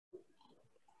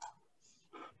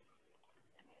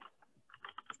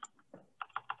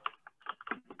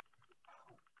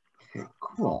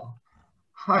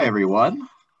Hi, everyone.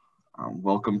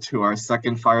 Welcome to our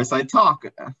second Fireside Talk,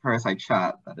 Fireside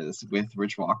Chat, that is, with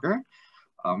Rich Walker.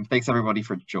 Thanks, everybody,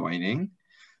 for joining.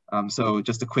 So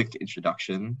just a quick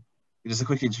introduction.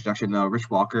 Rich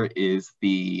Walker is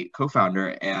the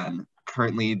co-founder and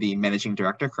currently the managing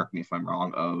director, correct me if I'm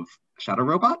wrong, of Shadow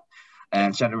Robot.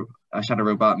 And Shadow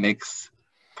Robot makes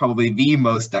probably the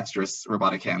most dexterous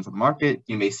robotic hands on the market.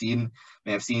 You may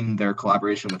have seen their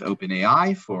collaboration with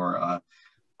OpenAI for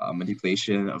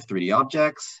manipulation of 3D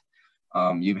objects.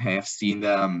 You may have seen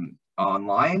them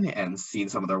online and seen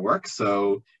some of their work.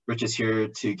 So Rich is here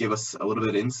to give us a little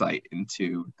bit of insight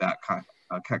into that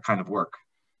kind of work.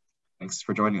 Thanks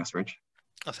for joining us, Rich.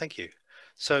 Oh, thank you.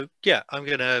 So yeah, I'm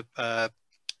going to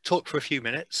talk for a few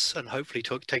minutes and hopefully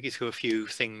take you through a few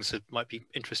things that might be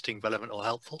interesting, relevant, or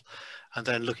helpful, and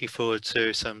then looking forward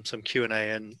to some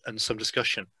Q&A and some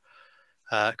discussion.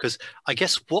 Because I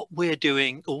guess what we're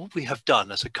doing, or what we have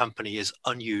done as a company, is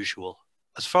unusual.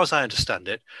 As far as I understand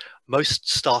it, most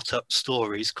startup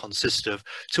stories consist of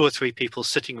 2 or 3 people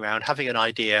sitting around, having an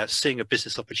idea, seeing a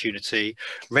business opportunity,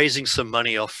 raising some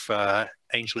money off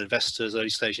angel investors, early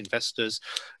stage investors,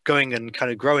 going and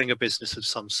kind of growing a business of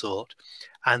some sort,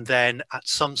 and then at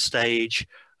some stage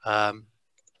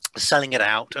selling it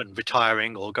out and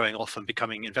retiring or going off and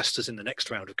becoming investors in the next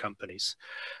round of companies.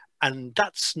 And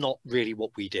that's not really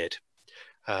what we did.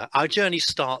 Our journey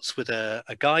starts with a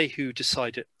guy who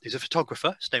decided, he's a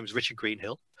photographer, his name is Richard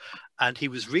Greenhill, and he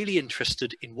was really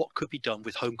interested in what could be done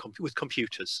with with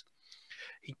computers.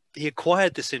 He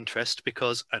acquired this interest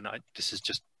because, and this is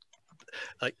just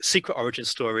like secret origin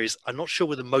stories, I'm not sure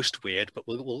we're the most weird, but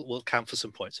we'll count for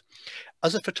some points.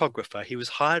 As a photographer, he was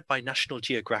hired by National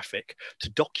Geographic to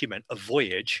document a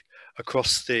voyage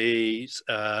across the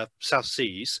South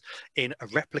Seas in a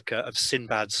replica of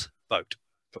Sinbad's boat.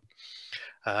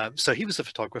 So he was a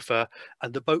photographer,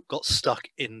 and the boat got stuck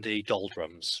in the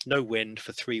doldrums. No wind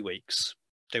for 3 weeks.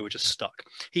 They were just stuck.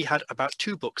 He had about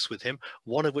 2 books with him,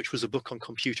 one of which was a book on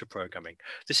computer programming.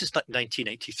 This is like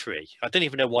 1983. I don't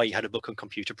even know why he had a book on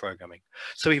computer programming.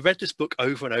 So he read this book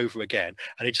over and over again,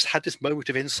 and he just had this moment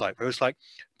of insight where it was like,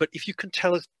 but if you can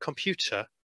tell a computer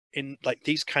in like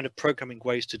these kind of programming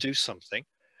ways to do something,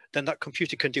 then that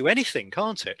computer can do anything,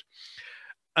 can't it?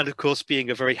 And of course, being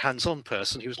a very hands-on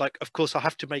person, he was like, of course, I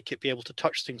have to make it be able to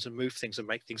touch things and move things and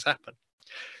make things happen.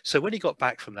 So when he got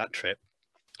back from that trip,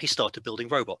 he started building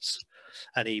robots,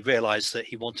 and he realized that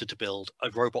he wanted to build a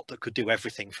robot that could do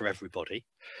everything for everybody.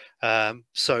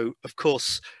 So, of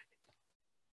course,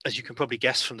 as you can probably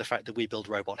guess from the fact that we build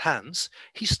robot hands,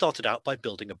 he started out by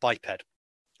building a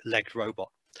biped-legged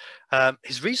robot.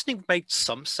 His reasoning made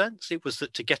some sense. It was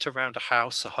that to get around a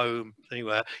house, a home,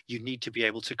 anywhere, you need to be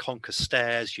able to conquer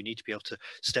stairs, you need to be able to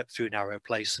step through narrow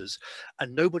places,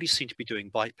 and nobody seemed to be doing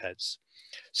bipeds.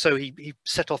 So he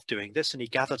set off doing this, and he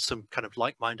gathered some kind of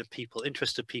like-minded people,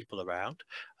 interested people around,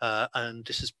 and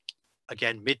this is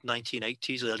again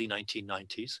mid-1980s, early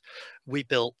 1990s. We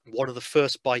built one of the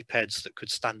first bipeds that could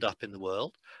stand up in the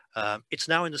world. It's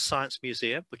now in the Science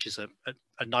Museum, which is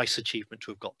a nice achievement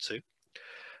to have got to.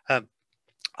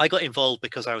 I got involved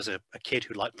because I was a kid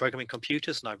who liked programming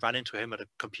computers, and I ran into him at a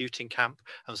computing camp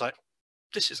and was like,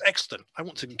 this is excellent. I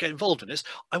want to get involved in this.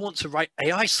 I want to write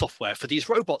AI software for these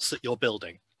robots that you're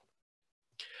building.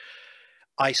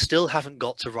 I still haven't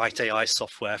got to write AI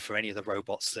software for any of the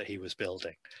robots that he was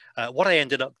building. What I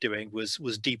ended up doing was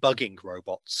debugging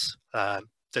robots.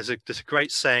 There's a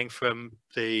great saying from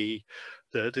the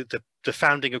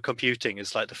founding of computing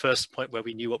is like the first point where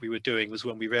we knew what we were doing was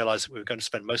when we realized that we were going to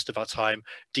spend most of our time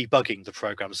debugging the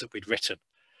programs that we'd written.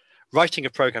 Writing a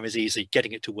program is easy,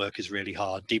 getting it to work is really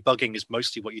hard. Debugging is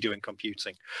mostly what you do in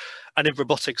computing. And in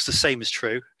robotics, the same is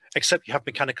true, except you have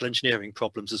mechanical engineering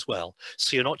problems as well.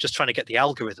 So you're not just trying to get the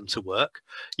algorithm to work,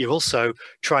 you're also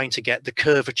trying to get the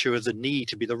curvature of the knee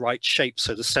to be the right shape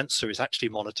so the sensor is actually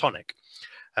monotonic.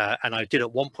 And I did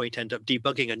at one point end up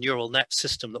debugging a neural net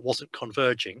system that wasn't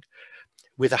converging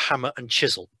with a hammer and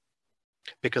chisel,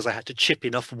 because I had to chip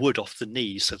enough wood off the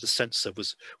knee so the sensor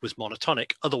was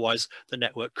monotonic. Otherwise, the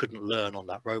network couldn't learn on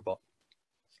that robot.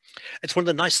 It's one of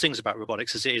the nice things about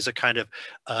robotics is it is a kind of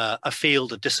a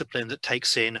field, a discipline that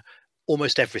takes in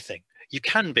almost everything. You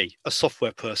can be a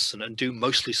software person and do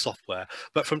mostly software,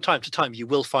 but from time to time, you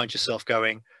will find yourself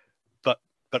going,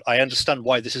 but I understand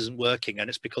why this isn't working, and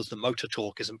it's because the motor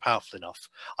torque isn't powerful enough.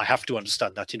 I have to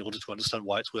understand that in order to understand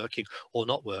why it's working or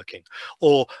not working.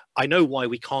 Or I know why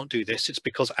we can't do this. It's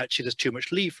because actually there's too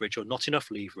much leverage or not enough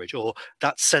leverage, or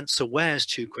that sensor wears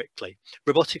too quickly.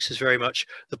 Robotics is very much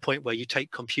the point where you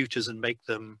take computers and make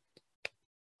them,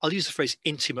 I'll use the phrase,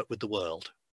 intimate with the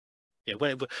world. Yeah,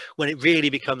 when it really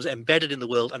becomes embedded in the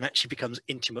world and actually becomes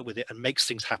intimate with it and makes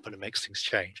things happen and makes things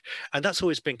change. And that's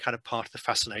always been kind of part of the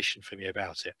fascination for me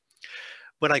about it.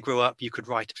 When I grew up, you could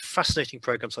write fascinating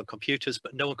programs on computers,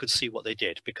 but no one could see what they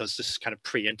did because this is kind of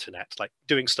pre-internet, like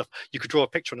doing stuff. You could draw a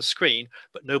picture on a screen,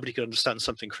 but nobody could understand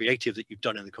something creative that you've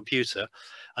done in the computer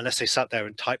unless they sat there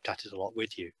and typed at it a lot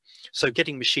with you. So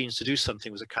getting machines to do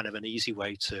something was a kind of an easy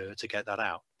way to get that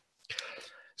out.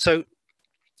 So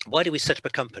why did we set up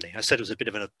a company? I said it was a bit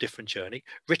of a different journey.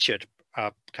 Richard,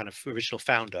 our kind of original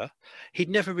founder, he'd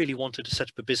never really wanted to set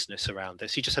up a business around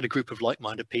this. He just had a group of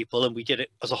like-minded people, and we did it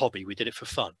as a hobby. We did it for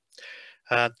fun.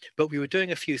 But we were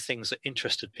doing a few things that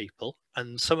interested people,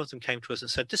 and some of them came to us and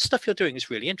said, this stuff you're doing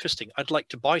is really interesting. I'd like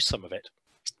to buy some of it.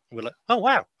 We're like, oh,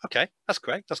 wow. Okay, that's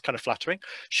great. That's kind of flattering.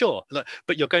 Sure.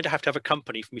 But you're going to have a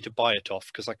company for me to buy it off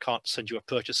because I can't send you a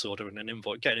purchase order and an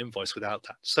invoice, get an invoice without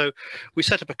that. So we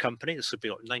set up a company. This would be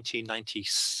like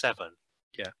 1997.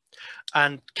 Yeah.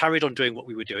 And carried on doing what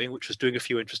we were doing, which was doing a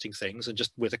few interesting things and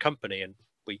just with a company. And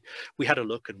we had a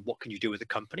look and what can you do with a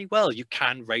company? Well, you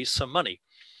can raise some money.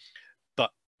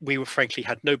 But we were frankly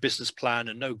had no business plan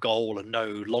and no goal and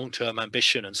no long-term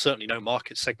ambition and certainly no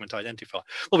market segment identified.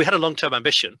 Well, we had a long-term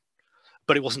ambition,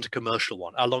 but it wasn't a commercial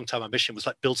one. Our long-term ambition was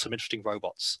like build some interesting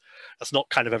robots. That's not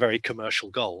kind of a very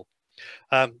commercial goal.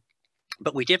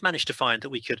 But we did manage to find that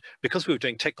we could, because we were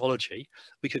doing technology,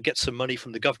 we could get some money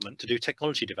from the government to do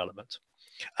technology development.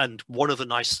 And one of the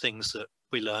nice things that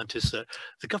we learned is that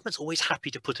the government's always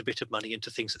happy to put a bit of money into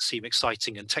things that seem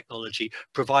exciting and technology,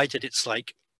 provided it's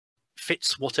like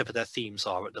fits whatever their themes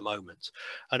are at the moment.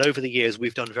 And over the years,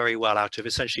 we've done very well out of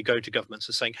essentially going to governments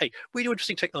and saying, hey, we do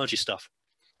interesting technology stuff.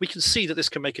 We can see that this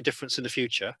can make a difference in the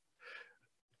future.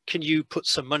 Can you put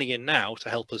some money in now to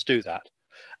help us do that?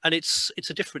 And it's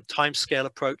a different timescale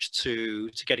approach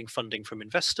to getting funding from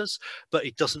investors, but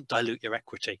it doesn't dilute your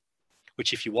equity,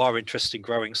 which if you are interested in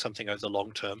growing something over the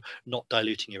long term, not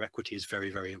diluting your equity is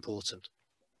very, very important.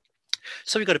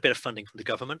 So we got a bit of funding from the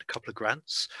government, a couple of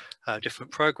grants,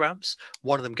 different programs.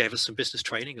 One of them gave us some business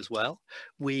training as well.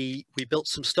 We built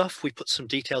some stuff. We put some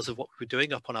details of what we were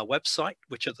doing up on our website,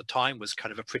 which at the time was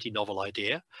kind of a pretty novel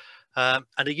idea. And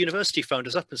a university phoned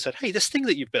us up and said, hey, this thing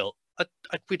that you built,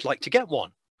 we'd like to get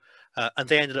one. And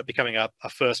they ended up becoming our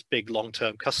first big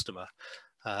long-term customer.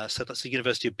 So that's the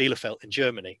University of Bielefeld in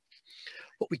Germany.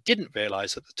 What we didn't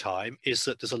realize at the time is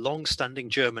that there's a long-standing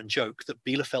German joke that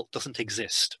Bielefeld doesn't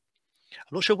exist.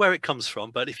 I'm not sure where it comes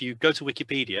from, but if you go to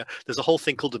Wikipedia, there's a whole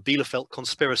thing called the Bielefeld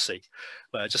conspiracy,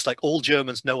 where just like all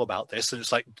Germans know about this, and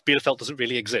it's like Bielefeld doesn't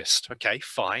really exist. Okay,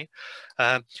 fine.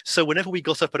 So whenever we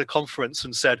got up at a conference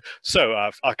and said, so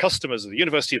our customers are the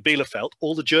University of Bielefeld,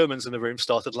 all the Germans in the room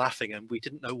started laughing, and we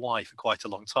didn't know why for quite a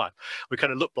long time. We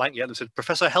kind of looked blankly at them and said,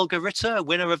 Professor Helga Ritter,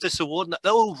 winner of this award. And,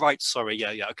 oh, right, sorry,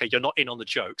 yeah, okay, you're not in on the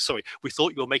joke. Sorry, we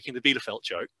thought you were making the Bielefeld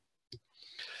joke.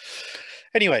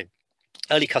 Anyway,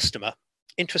 early customer,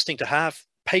 interesting to have,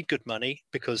 paid good money,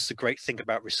 because the great thing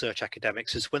about research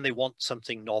academics is when they want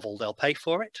something novel, they'll pay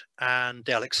for it, and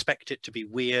they'll expect it to be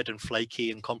weird and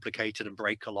flaky and complicated and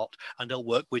break a lot, and they'll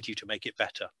work with you to make it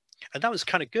better. And that was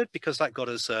kind of good because that got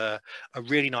us a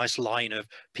really nice line of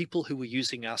people who were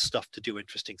using our stuff to do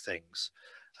interesting things.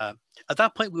 At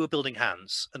that point, we were building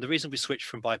hands, and the reason we switched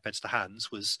from bipeds to hands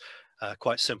was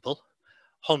quite simple.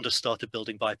 Honda started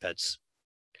building bipeds.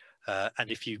 And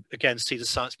if you, again, see the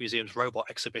Science Museum's robot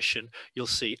exhibition, you'll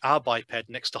see our biped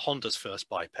next to Honda's first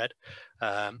biped,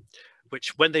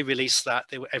 which when they released that,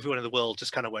 everyone in the world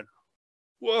just kind of went,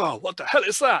 whoa, what the hell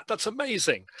is that? That's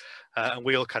amazing. And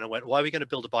we all kind of went, why are we going to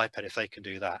build a biped if they can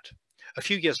do that? A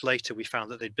few years later, we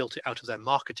found that they'd built it out of their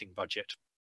marketing budget.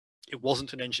 It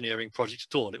wasn't an engineering project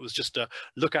at all. It was just a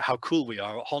look at how cool we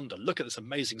are at Honda. Look at this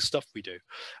amazing stuff we do.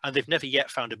 And they've never yet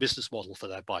found a business model for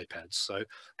their bipeds. So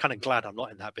kind of glad I'm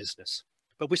not in that business.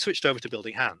 But we switched over to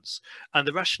building hands. And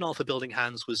the rationale for building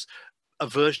hands was a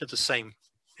version of the same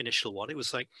initial one. It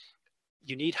was like,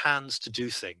 you need hands to do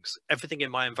things. Everything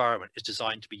in my environment is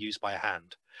designed to be used by a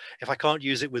hand. If I can't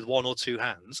use it with one or two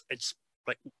hands, it's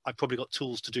like I've probably got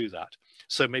tools to do that.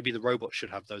 So maybe the robot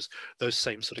should have those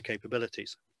same sort of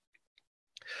capabilities.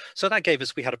 So that gave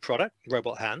us, we had a product,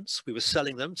 robot hands. We were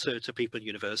selling them to people in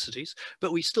universities,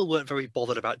 but we still weren't very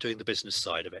bothered about doing the business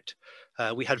side of it.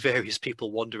 We had various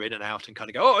people wander in and out and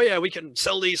kind of go, oh yeah, we can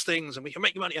sell these things and we can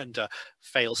make money, and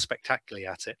fail spectacularly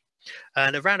at it.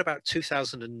 And around about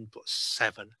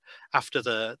 2007, after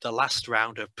the last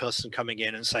round of person coming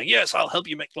in and saying, yes, I'll help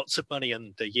you make lots of money,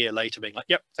 and a year later being like,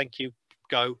 yep, thank you,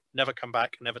 go, never come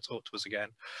back, never talk to us again.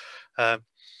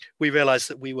 We realized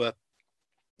that we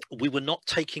were not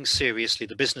taking seriously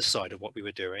the business side of what we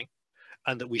were doing,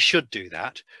 and that we should do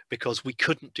that because we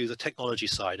couldn't do the technology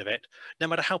side of it. No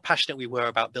matter how passionate we were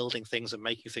about building things and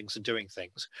making things and doing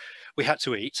things, we had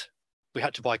to eat, we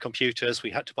had to buy computers, we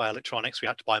had to buy electronics, we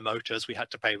had to buy motors, we had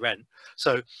to pay rent.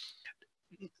 So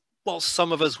while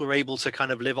some of us were able to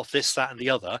kind of live off this, that, and the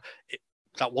other,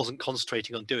 that wasn't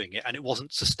concentrating on doing it, and it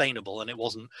wasn't sustainable, and it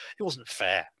wasn't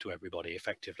fair to everybody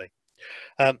effectively.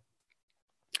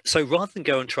 So rather than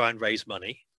go and try and raise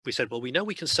money, we said, well, we know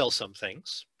we can sell some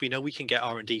things. We know we can get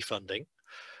R&D funding.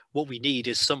 What we need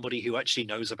is somebody who actually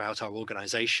knows about our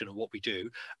organization and what we do,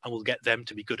 and we'll get them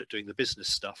to be good at doing the business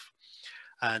stuff.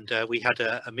 And we had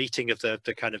a meeting of the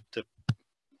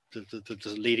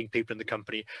leading people in the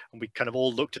company, and we kind of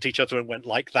all looked at each other and went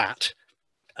like that.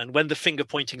 And when the finger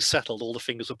pointing settled, all the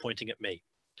fingers were pointing at me,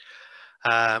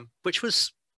 which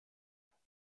was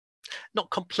not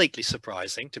completely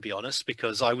surprising, to be honest,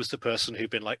 because I was the person who'd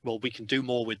been like, well, we can do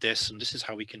more with this, and this is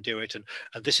how we can do it, and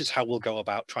this is how we'll go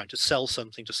about trying to sell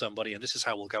something to somebody, and this is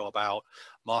how we'll go about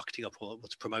marketing or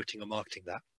promoting or marketing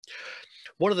that.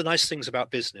 One of the nice things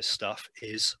about business stuff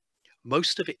is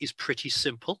most of it is pretty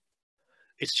simple.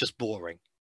 It's just boring.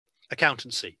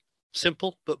 Accountancy,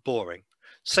 simple but boring.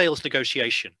 Sales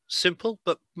negotiation, simple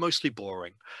but mostly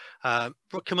boring.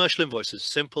 Commercial invoices,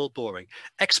 simple, boring.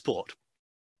 Export,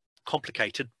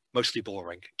 complicated, mostly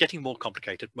boring. Getting more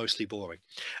complicated, mostly boring.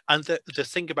 And the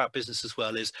thing about business as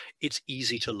well is it's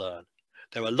easy to learn.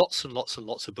 There are lots and lots and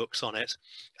lots of books on it,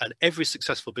 and every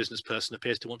successful business person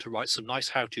appears to want to write some nice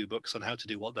how-to books on how to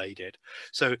do what they did.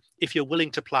 So if you're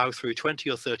willing to plow through 20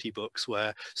 or 30 books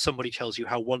where somebody tells you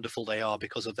how wonderful they are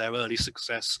because of their early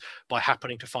success by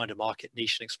happening to find a market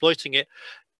niche and exploiting it,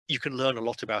 you can learn a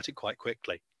lot about it quite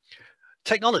quickly.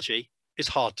 Technology is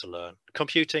hard to learn.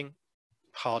 Computing,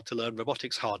 hard to learn.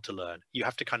 Robotics, hard to learn. You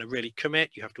have to kind of really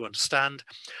commit. You have to understand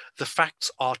the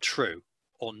facts are true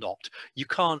or not. You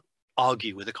can't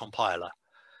argue with a compiler.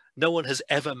 No one has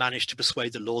ever managed to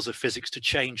persuade the laws of physics to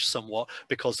change somewhat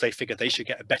because they figure they should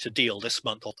get a better deal this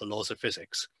month off the laws of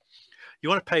physics. You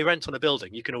want to pay rent on a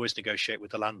building, you can always negotiate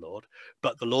with the landlord,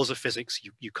 but the laws of physics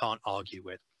you can't argue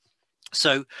with.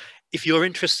 So if you're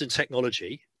interested in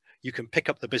technology, you can pick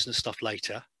up the business stuff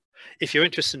later. If you're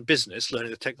interested in business,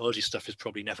 learning the technology stuff is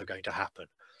probably never going to happen.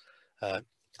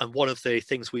 And one of the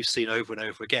things we've seen over and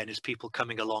over again is people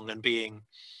coming along and being,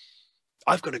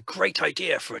 I've got a great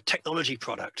idea for a technology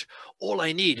product. All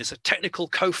I need is a technical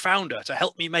co-founder to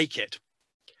help me make it.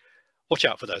 Watch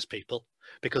out for those people,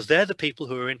 because they're the people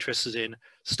who are interested in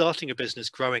starting a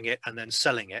business, growing it, and then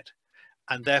selling it.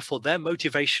 And therefore, their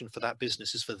motivation for that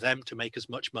business is for them to make as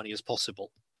much money as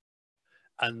possible.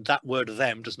 And that word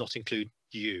them does not include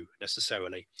you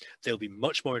necessarily. They'll be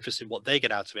much more interested in what they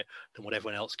get out of it than what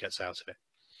everyone else gets out of it.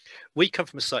 We come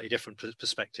from a slightly different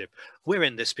perspective. We're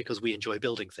in this because we enjoy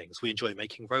building things. We enjoy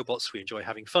making robots. We enjoy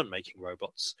having fun making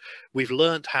robots. We've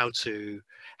learned how to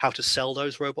sell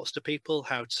those robots to people,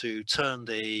 how to turn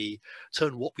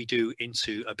what we do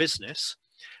into a business.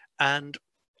 And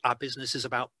our business is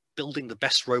about building the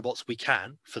best robots we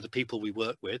can for the people we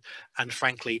work with, and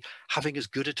frankly, having as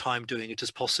good a time doing it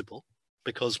as possible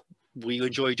because we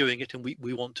enjoy doing it and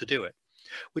we want to do it,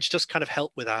 which does kind of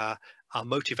help with our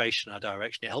motivation, our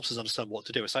direction. It helps us understand what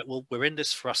to do. It's like, well, we're in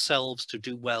this for ourselves to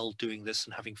do well doing this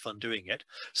and having fun doing it.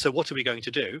 So what are we going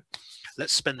to do?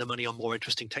 Let's spend the money on more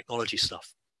interesting technology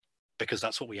stuff because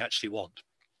that's what we actually want.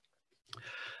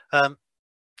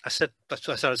 I said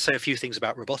I'd say a few things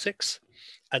about robotics.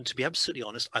 And to be absolutely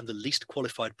honest, I'm the least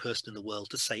qualified person in the world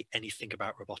to say anything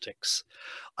about robotics.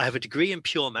 I have a degree in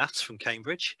pure maths from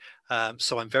Cambridge.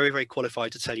 So I'm very, very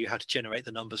qualified to tell you how to generate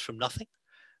the numbers from nothing.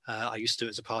 I used to do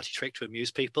it as a party trick to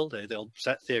amuse people, the old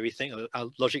set theory thing,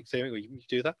 or logic theory, where you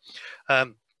do that.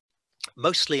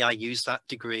 Mostly I use that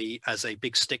degree as a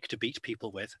big stick to beat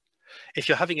people with. If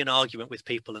you're having an argument with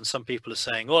people and some people are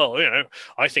saying, well, you know,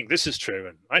 I think this is true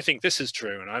and I think this is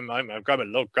true and I'm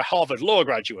a Harvard law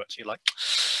graduate, you're like,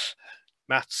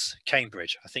 maths,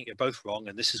 Cambridge, I think you're both wrong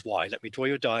and this is why. Let me draw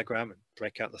you a diagram and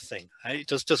break out the thing. And it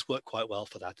does work quite well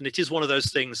for that. And it is one of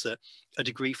those things that a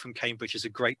degree from Cambridge is a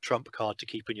great trump card to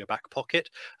keep in your back pocket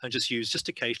and just use just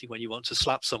occasionally when you want to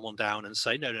slap someone down and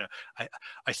say, no,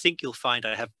 I think you'll find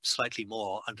I have slightly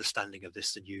more understanding of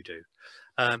this than you do.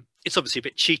 It's obviously a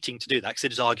bit cheating to do that because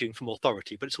it is arguing from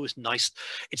authority, but it's always nice.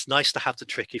 It's nice to have the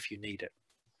trick if you need it.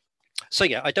 So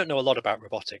yeah, I don't know a lot about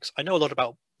robotics. I know a lot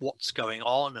about what's going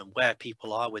on and where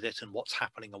people are with it and what's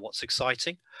happening and what's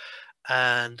exciting.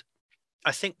 And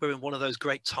I think we're in one of those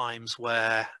great times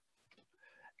where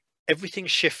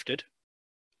everything's shifted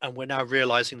and we're now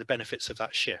realizing the benefits of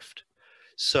that shift.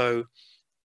 So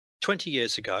 20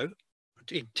 years ago,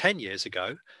 10 years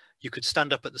ago, you could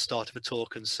stand up at the start of a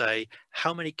talk and say,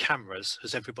 how many cameras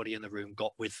has everybody in the room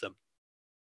got with them?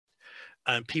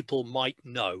 And people might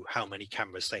know how many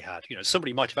cameras they had. You know,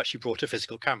 somebody might have actually brought a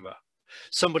physical camera.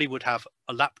 Somebody would have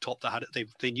a laptop that had,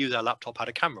 they knew their laptop had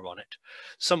a camera on it.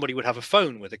 Somebody would have a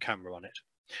phone with a camera on it.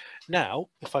 Now,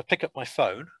 if I pick up my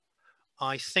phone,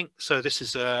 I think, so this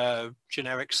is a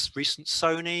generic recent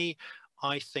Sony.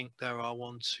 I think there are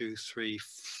 1, 2, 3,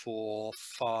 4,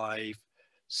 5,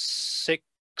 6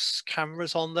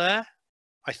 cameras on there,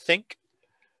 I think.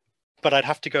 But I'd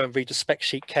have to go and read the spec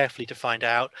sheet carefully to find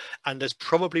out. And there's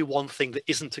probably one thing that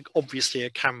isn't obviously a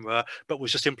camera, but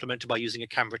was just implemented by using a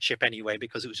camera chip anyway,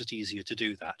 because it was just easier to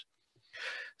do that.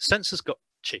 Sensors got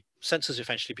cheap. Sensors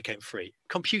eventually became free.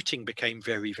 Computing became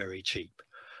very, very cheap.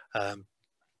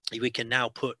 We can now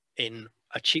put in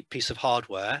a cheap piece of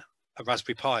hardware, a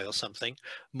Raspberry Pi or something,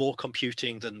 more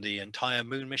computing than the entire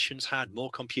moon missions had,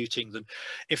 more computing than,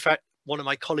 in fact, one of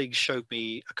my colleagues showed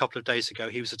me a couple of days ago,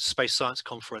 he was at a space science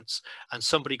conference and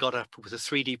somebody got up with a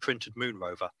 3D printed moon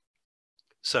rover.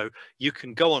 So you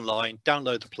can go online,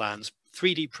 download the plans,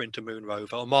 3D print a moon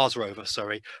rover, or Mars rover,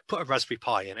 sorry, put a Raspberry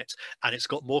Pi in it, and it's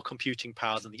got more computing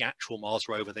power than the actual Mars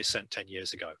rover they sent 10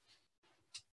 years ago.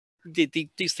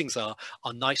 These things are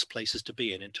nice places to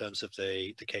be in terms of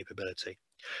the capability.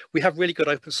 We have really good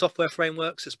open software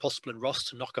frameworks. It's possible in ROS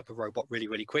to knock up a robot really,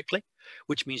 really quickly,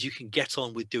 which means you can get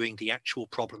on with doing the actual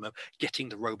problem of getting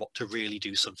the robot to really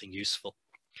do something useful.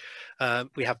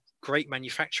 We have great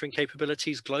manufacturing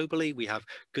capabilities globally. We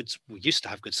used to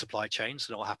have good supply chains,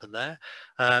 and what happened there.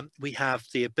 We have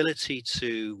the ability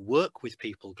to work with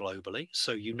people globally.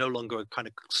 So you no longer are kind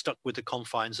of stuck with the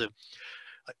confines of,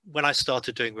 when I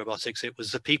started doing robotics, it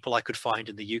was the people I could find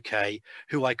in the UK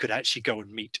who I could actually go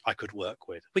and meet, I could work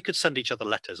with. We could send each other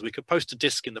letters. We could post a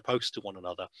disc in the post to one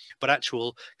another, but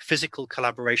actual physical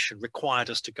collaboration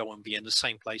required us to go and be in the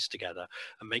same place together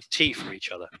and make tea for each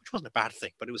other, which wasn't a bad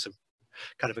thing, but it was a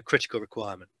kind of a critical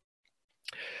requirement.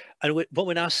 And what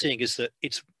we're now seeing is that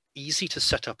it's easy to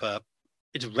set up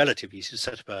it's relatively easy to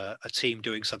set up a team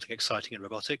doing something exciting in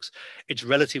robotics. It's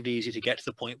relatively easy to get to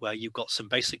the point where you've got some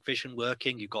basic vision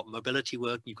working, you've got mobility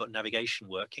working, you've got navigation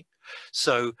working.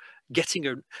 So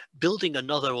building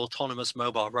another autonomous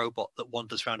mobile robot that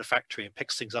wanders around a factory and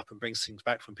picks things up and brings things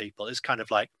back from people is kind of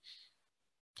like,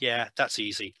 yeah, that's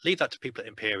easy. Leave that to people at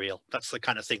Imperial. That's the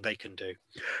kind of thing they can do.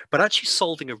 But actually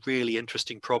solving a really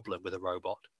interesting problem with a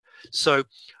robot. So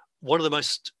one of the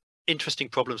most interesting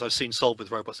problems I've seen solved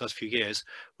with robots the last few years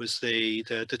was the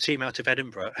team out of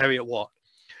Edinburgh, Harriet Watt,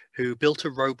 who built a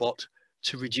robot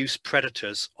to reduce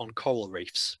predators on coral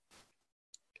reefs.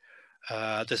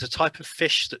 There's a type of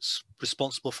fish that's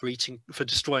responsible for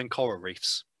destroying coral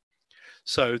reefs.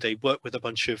 So they work with a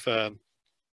bunch of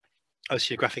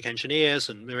oceanographic engineers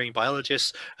and marine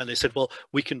biologists, and they said, well,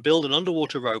 we can build an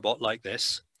underwater robot like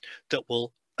this that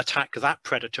will attack that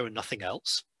predator and nothing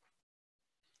else.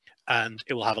 And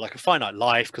it will have like a finite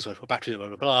life because we're batteries, blah,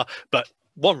 blah, blah. But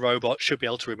one robot should be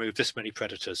able to remove this many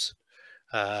predators.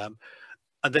 And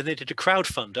then they did a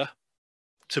crowdfunder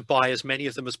to buy as many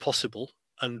of them as possible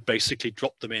and basically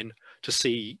drop them in to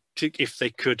see if they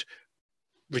could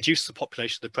reduce the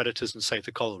population of the predators and save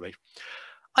the coral reef.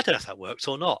 I don't know if that worked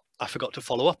or not. I forgot to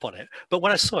follow up on it. But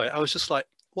when I saw it, I was just like,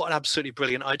 what an absolutely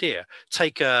brilliant idea.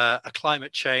 Take a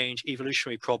climate change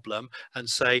evolutionary problem and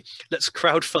say, let's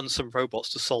crowdfund some robots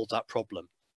to solve that problem.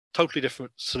 Totally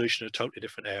different solution, a totally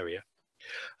different area.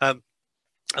 And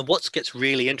what gets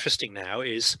really interesting now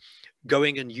is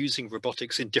going and using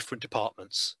robotics in different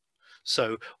departments.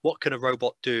 So what can a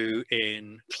robot do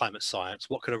in climate science?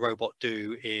 What can a robot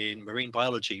do in marine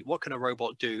biology? What can a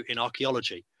robot do in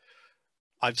archaeology?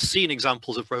 I've seen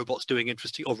examples of robots doing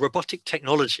interesting, or robotic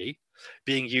technology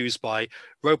being used by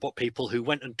robot people who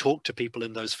went and talked to people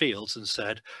in those fields and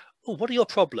said, oh, what are your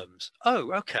problems?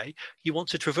 Oh, okay. You want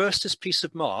to traverse this piece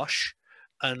of marsh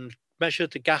and measure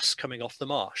the gas coming off the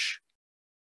marsh.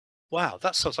 Wow,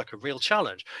 that sounds like a real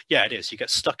challenge. Yeah, it is. You get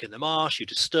stuck in the marsh, you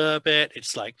disturb it.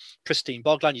 It's like pristine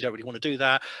bogland. You don't really want to do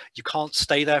that. You can't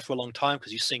stay there for a long time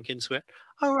because you sink into it.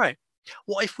 All right.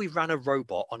 What if we ran a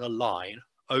robot on a line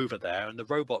over there and the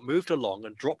robot moved along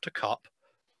and dropped a cup,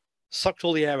 sucked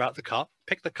all the air out the cup,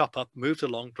 picked the cup up, moved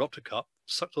along, dropped a cup,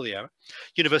 sucked all the air.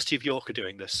 University of York are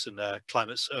doing this in their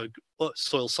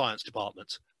soil science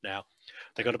department now.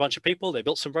 They got a bunch of people, they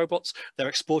built some robots, they're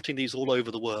exporting these all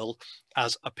over the world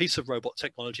as a piece of robot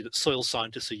technology that soil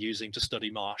scientists are using to study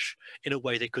marsh in a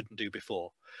way they couldn't do before.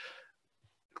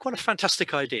 Quite a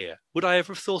fantastic idea. Would I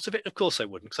ever have thought of it? Of course I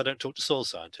wouldn't, because I don't talk to soil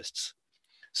scientists.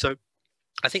 So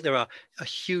I think there are a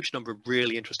huge number of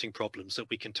really interesting problems that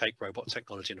we can take robot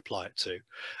technology and apply it to.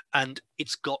 And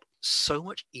it's got so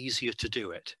much easier to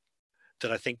do it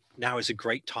that I think now is a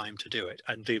great time to do it,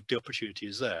 and the opportunity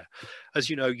is there. As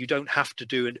you know, you don't have to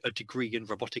do a degree in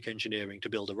robotic engineering to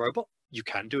build a robot. You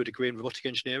can do a degree in robotic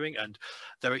engineering, and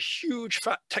there are huge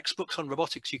fat textbooks on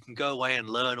robotics you can go away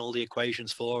and learn all the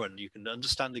equations for, and you can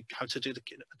understand how to do the.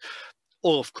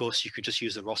 Or of course, you could just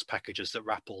use the ROS packages that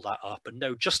wrap all that up and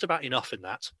know just about enough in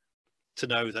that to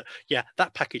know that, yeah,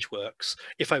 that package works.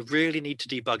 If I really need to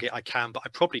debug it, I can, but I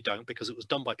probably don't, because it was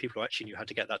done by people who actually knew how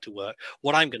to get that to work.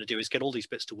 What I'm going to do is get all these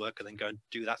bits to work and then go and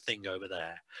do that thing over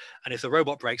there. And if the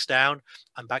robot breaks down,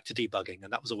 I'm back to debugging.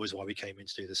 And that was always why we came in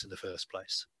to do this in the first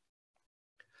place.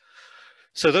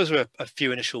 So those were a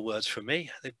few initial words from me.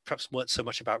 They perhaps weren't so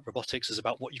much about robotics as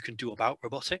about what you can do about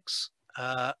robotics.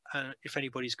 And if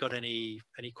anybody's got any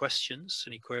questions,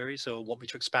 any queries, or want me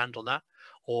to expand on that,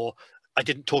 or I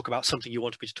didn't talk about something you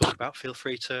wanted me to talk about, feel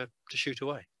free to shoot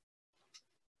away.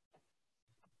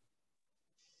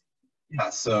 Yeah,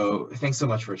 so thanks so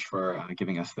much, Rich, for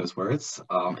giving us those words.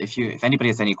 If anybody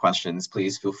has any questions,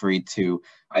 please feel free to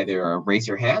either raise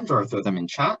your hand or throw them in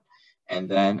chat, and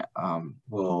then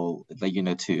we'll let you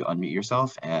know to unmute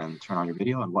yourself and turn on your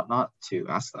video and whatnot to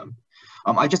ask them.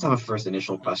 I just have a first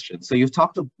initial question. So you've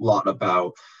talked a lot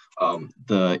about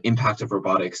the impact of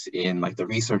robotics in like the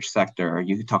research sector.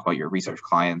 You talk about your research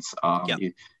clients,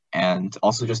 and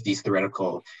also just these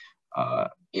theoretical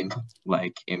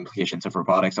implications of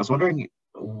robotics. I was wondering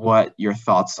what your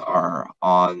thoughts are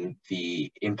on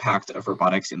the impact of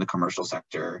robotics in the commercial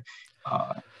sector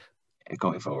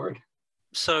going forward.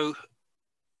 So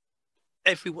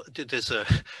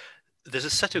there's a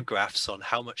set of graphs on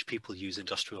how much people use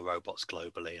industrial robots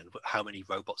globally and how many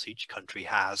robots each country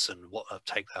has and what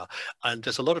uptake they are. And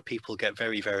there's a lot of people get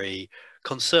very, very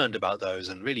concerned about those,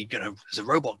 and really, there's a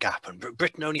robot gap and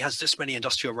Britain only has this many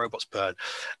industrial robots per.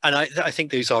 And I think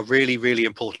these are really, really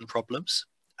important problems.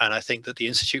 And I think that the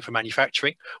Institute for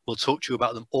Manufacturing will talk to you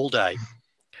about them all day.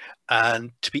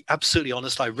 And to be absolutely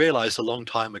honest, I realized a long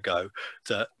time ago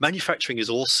that manufacturing is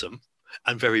awesome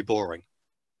and very boring.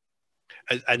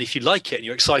 And if you like it and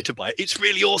you're excited by it, it's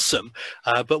really awesome.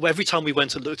 But every time we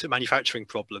went and looked at manufacturing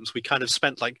problems, we kind of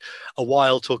spent like a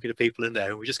while talking to people in there,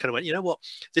 and we just kind of went, you know what,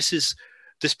 this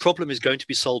problem is going to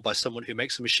be solved by someone who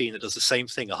makes a machine that does the same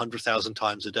thing 100,000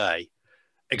 times a day,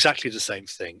 exactly the same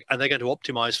thing, and they're going to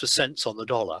optimize for cents on the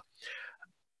dollar.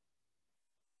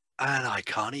 And I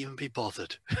can't even be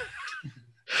bothered.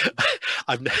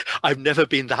 I've never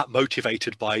been that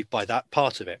motivated by that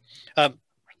part of it.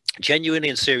 Genuinely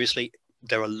and seriously,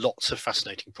 there are lots of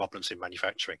fascinating problems in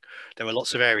manufacturing. There are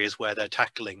lots of areas where they're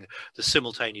tackling the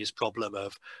simultaneous problem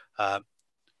of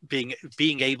being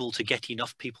able to get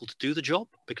enough people to do the job,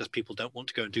 because people don't want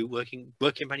to go and do work in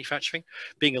manufacturing,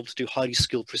 being able to do highly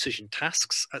skilled precision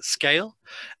tasks at scale,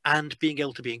 and being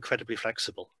able to be incredibly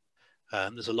flexible.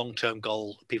 There's a long-term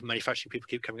goal manufacturing people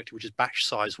keep coming up to, which is batch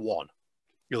size 1.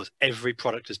 Every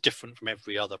product is different from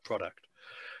every other product.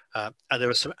 And there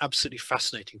are some absolutely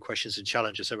fascinating questions and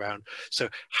challenges around. So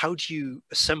how do you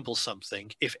assemble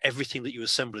something if everything that you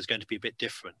assemble is going to be a bit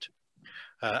different?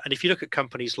 And if you look at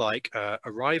companies like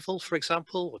Arrival, for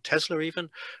example, or Tesla even,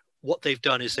 what they've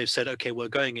done is they've said, okay, we're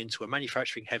going into a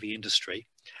manufacturing heavy industry,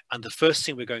 and the first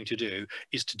thing we're going to do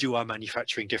is to do our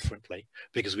manufacturing differently,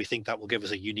 because we think that will give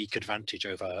us a unique advantage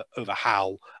over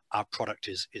how our product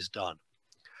is done.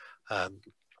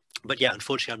 But yeah,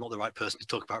 unfortunately, I'm not the right person to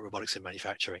talk about robotics in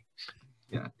manufacturing.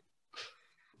 Yeah,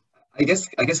 I guess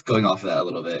going off of that a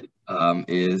little bit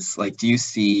is like, do you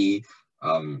see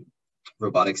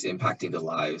robotics impacting the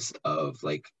lives of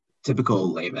like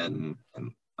typical laymen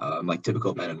and like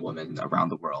typical men and women around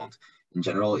the world in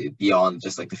general, beyond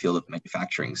just like the field of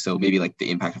manufacturing? So maybe like the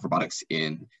impact of robotics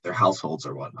in their households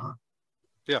or whatnot.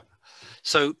 Yeah.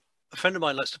 So a friend of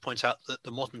mine likes to point out that the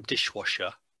modern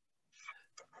dishwasher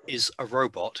is a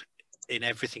robot in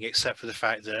everything except for the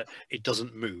fact that it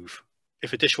doesn't move.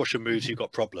 If a dishwasher moves, you've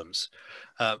got problems.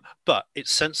 But it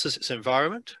senses its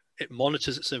environment, it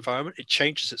monitors its environment, it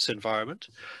changes its environment.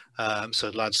 So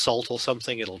it'll add salt or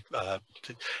something, it'll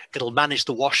manage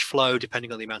the wash flow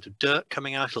depending on the amount of dirt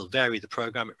coming out, it'll vary the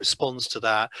program, it responds to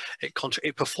that, it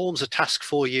performs a task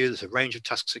for you, there's a range of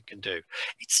tasks it can do.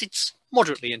 It's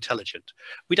moderately intelligent.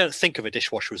 We don't think of a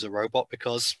dishwasher as a robot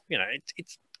because,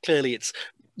 it's clearly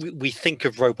we think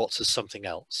of robots as something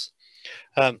else.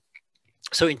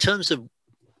 So in terms of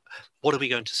what are we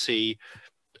going to see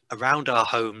around our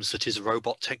homes that is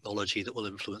robot technology that will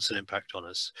influence and impact on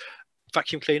us?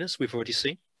 Vacuum cleaners, we've already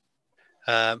seen.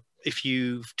 If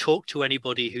you've talked to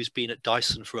anybody who's been at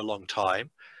Dyson for a long time,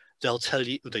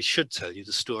 they should tell you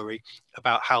the story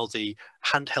about how the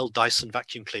handheld Dyson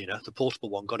vacuum cleaner, the portable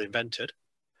one, got invented.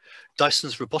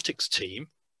 Dyson's robotics team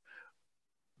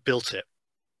built it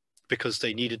because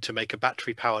they needed to make a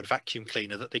battery-powered vacuum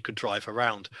cleaner that they could drive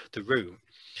around the room.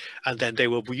 And then they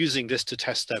were using this to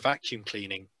test their vacuum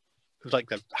cleaning. Like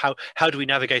how do we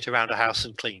navigate around a house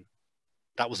and clean?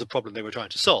 That was the problem they were trying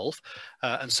to solve.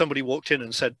 And somebody walked in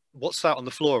and said, "What's that on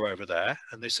the floor over there?"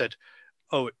 And they said,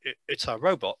 "Oh, it's our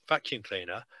robot vacuum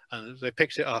cleaner." And they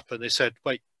picked it up and they said,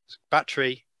 "Wait,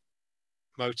 battery,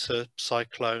 motor,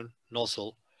 cyclone,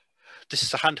 nozzle. This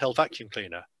is a handheld vacuum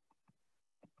cleaner.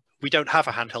 We don't have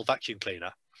a handheld vacuum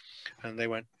cleaner." And they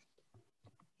went,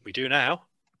 "We do now."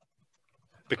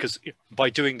 Because by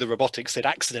doing the robotics, they'd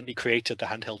accidentally created the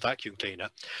handheld vacuum cleaner.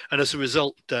 And as a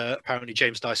result, apparently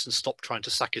James Dyson stopped trying to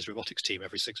sack his robotics team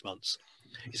every 6 months.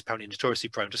 He's apparently notoriously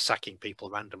prone to sacking people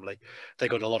randomly. They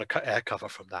got a lot of air cover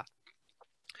from that.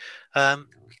 Are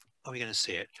we going to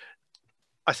see it?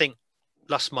 I think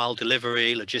last mile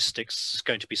delivery, logistics, is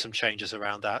going to be some changes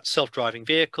around that. Self-driving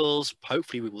vehicles,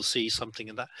 hopefully we will see something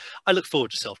in that. I look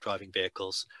forward to self-driving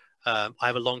vehicles. I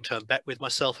have a long-term bet with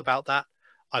myself about that.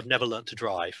 I've never learned to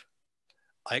drive.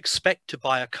 I expect to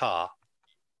buy a car,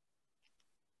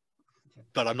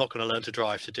 but I'm not going to learn to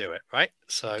drive to do it, right?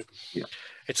 So yeah,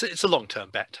 it's a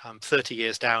long-term bet. I'm 30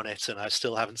 years down it, and I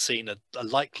still haven't seen a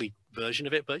likely version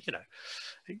of it, but you know,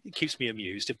 it keeps me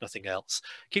amused, if nothing else.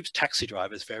 It keeps taxi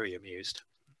drivers very amused.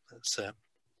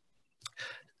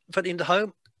 But in the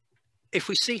home, if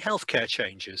we see healthcare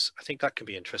changes, I think that can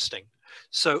be interesting.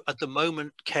 So at the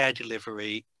moment, care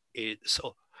delivery is...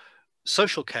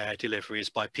 social care delivery is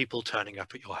by people turning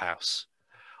up at your house,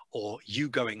 or you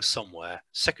going somewhere.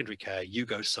 Secondary care, you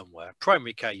go somewhere.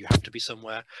 Primary care, you have to be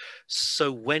somewhere.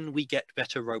 So when we get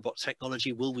better robot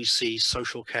technology, will we see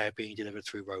social care being delivered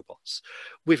through robots?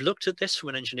 We've looked at this from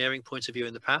an engineering point of view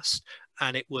in the past,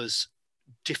 and it was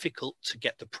difficult to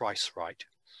get the price right.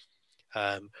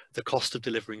 The cost of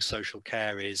delivering social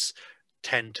care is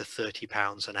 £10 to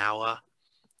 £30 an hour.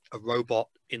 A robot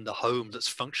in the home that's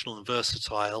functional and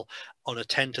versatile on a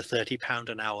 £10 to £30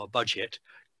 an hour budget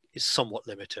is somewhat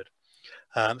limited.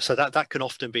 So that can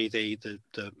often be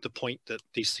the point that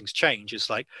these things change. Is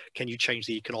like, can you change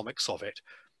the economics of it?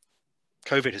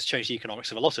 COVID has changed the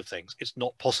economics of a lot of things. It's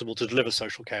not possible to deliver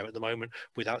social care at the moment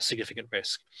without significant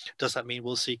risk. Does that mean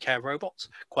we'll see care robots?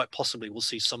 Quite possibly we'll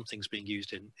see some things being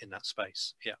used in that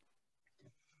space. Yeah.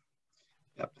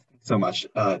 Yep. So much.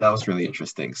 That was really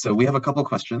interesting. So we have a couple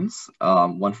questions.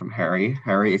 One from Harry.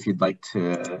 Harry, if you'd like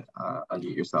to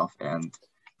unmute yourself and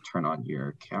turn on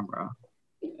your camera.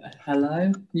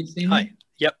 Hello, can you see me? Hi.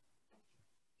 Yep.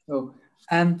 Cool.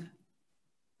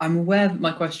 I'm aware that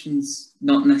my question's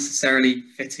not necessarily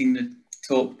fitting the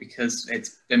talk because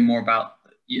it's been more about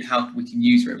how we can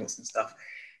use robots and stuff.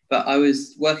 But I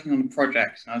was working on a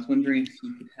project and I was wondering if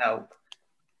you could help.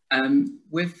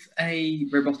 With a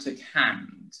robotic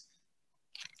hand,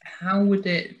 how would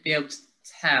it be able to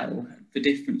tell the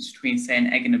difference between, say, an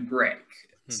egg and a brick?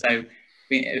 So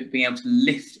being able to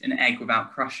lift an egg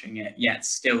without crushing it, yet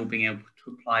still being able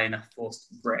to apply enough force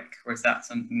to the brick, or is that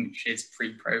something which is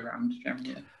pre-programmed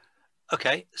generally?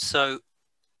 Okay, so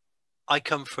I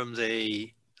come from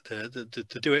the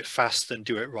do it fast and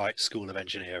do it right school of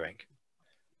engineering.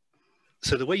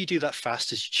 So the way you do that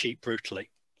fast is you cheat brutally.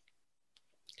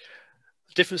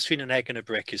 The difference between an egg and a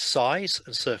brick is size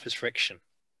and surface friction.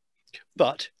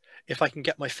 But if I can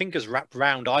get my fingers wrapped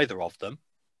around either of them,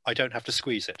 I don't have to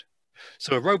squeeze it.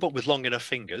 So a robot with long enough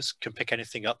fingers can pick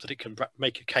anything up that it can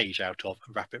make a cage out of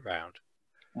and wrap it round.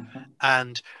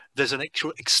 And there's an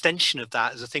actual extension of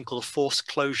that as a thing called a force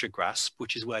closure grasp,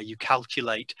 which is where you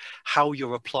calculate how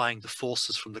you're applying the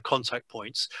forces from the contact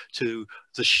points to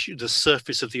the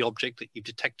surface of the object that you've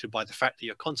detected by the fact that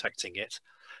you're contacting it.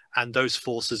 And those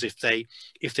forces, if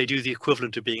they do the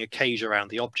equivalent of being a cage around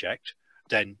the object,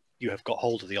 then you have got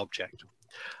hold of the object.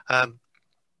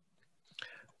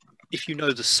 If you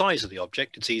know the size of the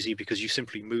object, it's easy because you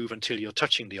simply move until you're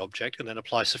touching the object and then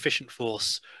apply sufficient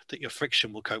force that your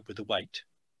friction will cope with the weight.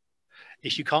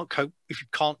 If you can't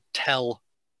tell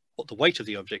what the weight of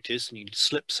the object is, then you need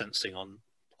slip sensing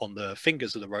on the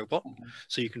fingers of the robot,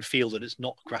 so you can feel that it's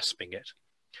not grasping it.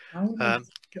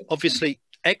 Obviously,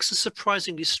 eggs are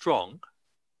surprisingly strong.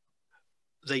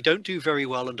 They don't do very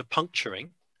well under puncturing,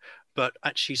 but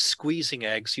actually squeezing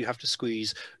eggs, you have to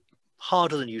squeeze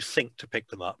harder than you think to pick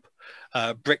them up.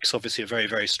 Bricks obviously are very,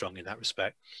 very strong in that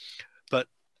respect, but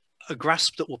a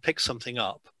grasp that will pick something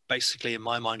up, basically in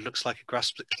my mind, looks like a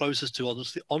grasp that closes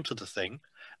onto the thing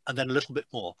and then a little bit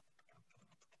more.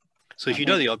 So if you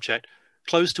know the object,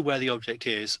 close to where the object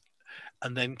is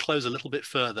and then close a little bit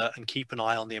further and keep an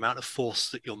eye on the amount of force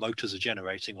that your motors are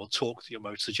generating, or torque that your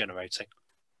motors are generating,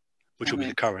 which will be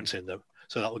the current in them.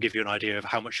 So that will give you an idea of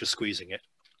how much you're squeezing it.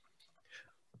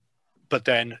 But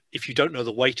then if you don't know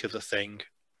the weight of the thing,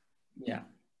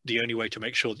 the only way to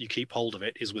make sure that you keep hold of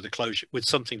it is with a closure, with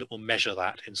something that will measure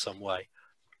that in some way.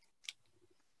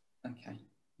 Okay,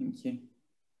 thank you.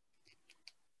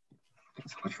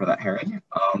 Thanks so much for that, Harry.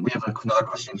 We have another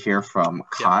question here from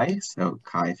Kai. Yeah. So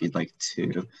Kai, if you'd like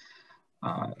to,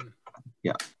 unmute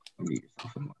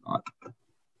yourself and whatnot.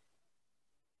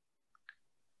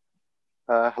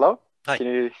 Hello? Hi. Can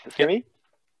you hear me?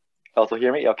 Also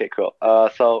hear me? Okay, cool. I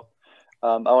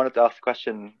wanted to ask a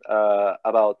question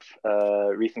about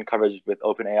recent coverage with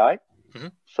OpenAI. Mm-hmm.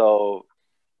 So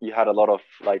you had a lot of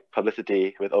like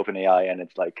publicity with OpenAI and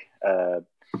it's like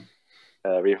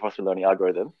reinforcement learning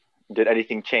algorithm. Did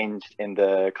anything change in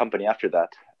the company after that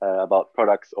about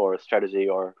products or strategy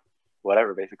or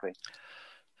whatever, basically?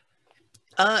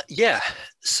 Yeah.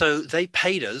 So they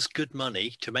paid us good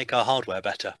money to make our hardware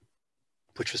better,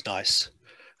 which was nice.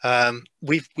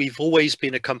 We've always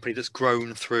been a company that's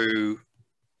grown through,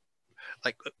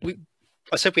 like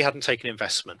I said, we hadn't taken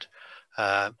investment.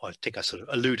 I think I sort of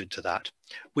alluded to that.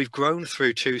 We've grown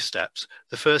through two steps.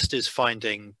 The first is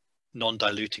finding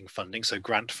non-diluting funding, so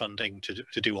grant funding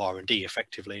to do R&D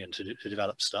effectively and to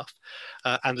develop stuff.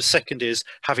 And the second is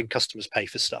having customers pay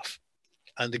for stuff.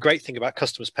 And the great thing about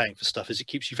customers paying for stuff is it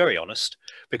keeps you very honest,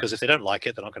 because if they don't like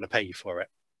it, they're not going to pay you for it.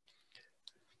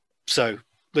 So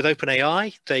with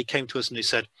OpenAI, they came to us and they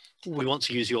said, we want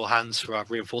to use your hands for our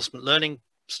reinforcement learning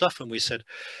stuff. And we said,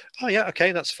 oh yeah,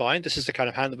 okay, that's fine. This is the kind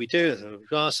of hand that we do.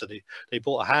 So they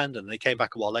bought a hand and they came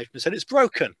back a while later and said, it's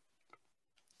broken.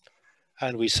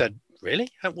 And we said, really?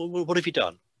 What have you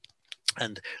done?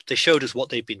 And they showed us what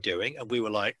they've been doing. And we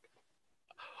were like,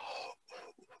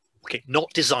 okay,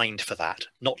 not designed for that,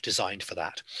 not designed for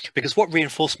that. Because what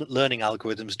reinforcement learning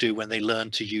algorithms do when they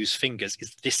learn to use fingers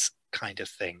is this kind of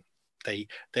thing.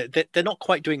 They're not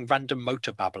quite doing random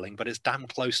motor babbling, but it's damn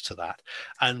close to that.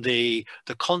 And the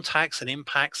contacts and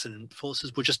impacts and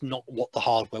forces were just not what the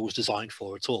hardware was designed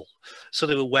for at all. So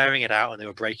they were wearing it out and they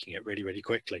were breaking it really, really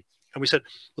quickly. And we said,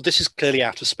 well, this is clearly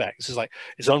out of spec. This is like,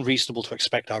 it's unreasonable to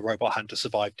expect our robot hand to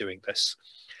survive doing this.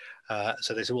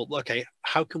 So they said, well, okay,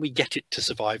 how can we get it to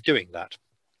survive doing that?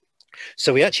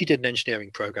 So we actually did an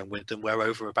engineering program with them where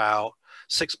over about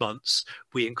 6 months,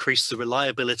 we increased the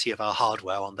reliability of our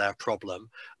hardware on their problem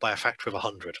by a factor of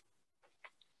 100,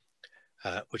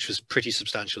 which was pretty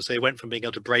substantial. So they went from being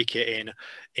able to break it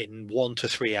in 1 to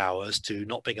 3 hours to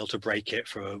not being able to break it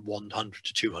for 100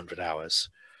 to 200 hours.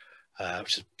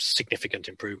 Which is a significant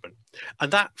improvement.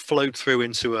 And that flowed through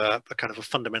into a kind of a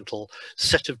fundamental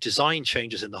set of design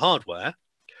changes in the hardware.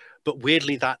 But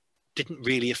weirdly, that didn't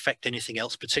really affect anything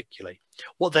else particularly.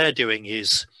 What they're doing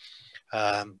is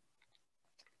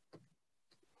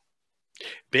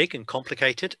big and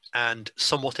complicated and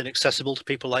somewhat inaccessible to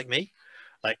people like me.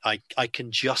 Like I can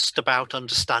just about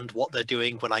understand what they're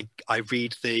doing when I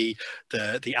read the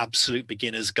absolute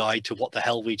beginner's guide to what the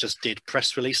hell we just did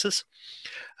press releases.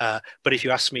 But if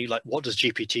you ask me, like, what does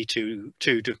GPT-2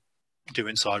 do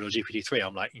inside or GPT-3?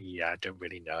 I'm like, yeah, I don't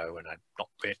really know. And I'm not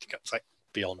really, it's like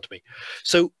beyond me.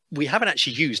 So we haven't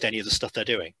actually used any of the stuff they're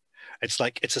doing. It's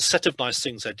like, it's a set of nice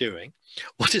things they're doing.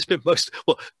 What has been most,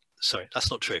 well, sorry, that's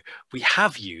not true. We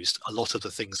have used a lot of the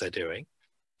things they're doing.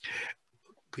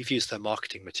 We've used their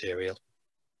marketing material,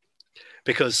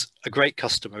 because a great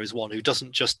customer is one who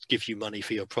doesn't just give you money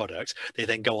for your product. They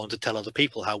then go on to tell other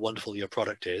people how wonderful your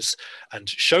product is and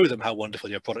show them how wonderful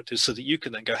your product is, so that you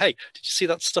can then go, hey, did you see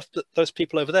that stuff that those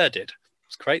people over there did?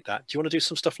 It's great. That. Do you want to do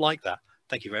some stuff like that?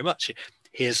 Thank you very much.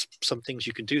 Here's some things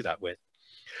you can do that with.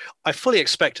 I fully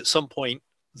expect at some point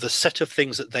the set of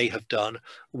things that they have done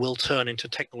will turn into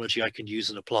technology I can use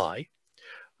and apply.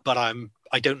 But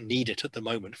I don't need it at the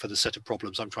moment for the set of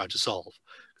problems I'm trying to solve.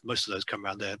 Most of those come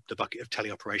around the bucket of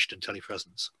teleoperation and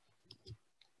telepresence.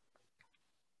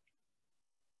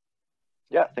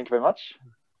 Yeah, thank you very much.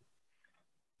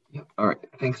 Yep. All right,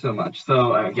 thanks so much.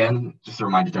 So again, just a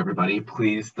reminder to everybody,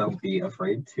 please don't be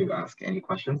afraid to ask any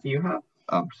questions that you have.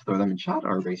 Just throw them in chat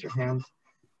or raise your hand.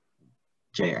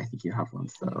 Jay, I think you have one,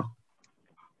 so.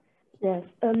 Yes,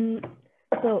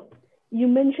 so you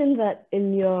mentioned that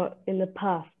in the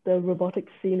past, the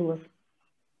robotics scene was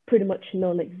pretty much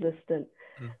non-existent.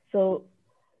 So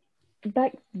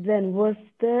back then, was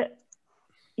there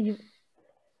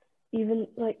even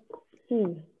like,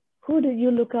 who did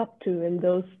you look up to in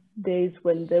those days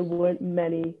when there weren't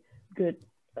many good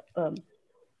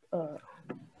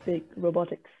big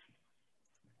robotics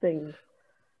things?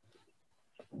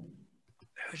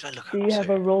 Who did I look up Do you have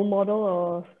to? a role model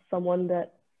or someone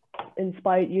that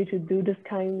inspired you to do this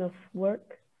kind of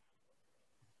work?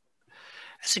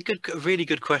 It's a really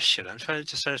good question. I'm trying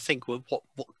to think, well,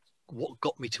 what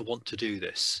got me to want to do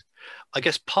this? I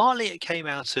guess partly it came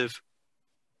out of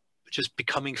just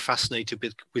becoming fascinated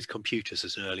with computers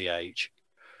at an early age,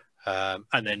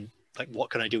 and then like, what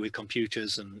can I do with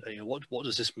computers, and what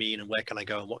does this mean, and where can I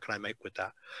go, and what can I make with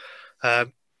that?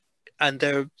 And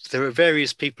there are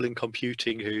various people in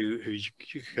computing who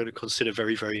you kind of consider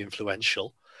very, very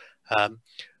influential, but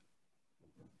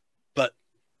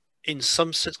in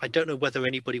some sense, I don't know whether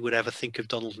anybody would ever think of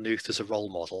Donald Knuth as a role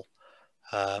model.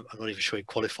 I'm not even sure he'd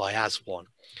qualify as one.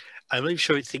 I'm not even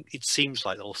sure it seems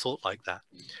like that or thought like that.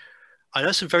 I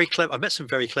know some very clever. I met some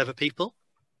very clever people,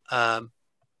 but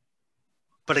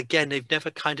again, they've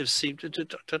never kind of seemed to.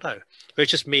 Don't know.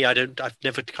 It's just me. I've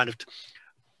never kind of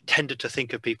tended to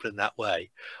think of people in that way.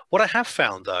 What I have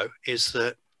found, though, is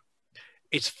that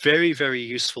it's very, very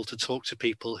useful to talk to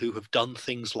people who have done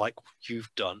things like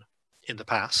you've done in the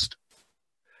past,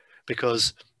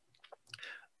 because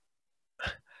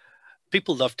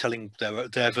people love telling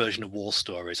their version of war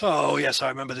stories. Oh, yes, I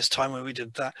remember this time when we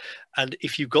did that. And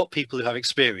if you've got people who have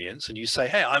experience and you say,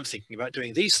 hey, I'm thinking about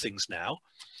doing these things now,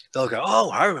 they'll go, oh,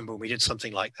 I remember when we did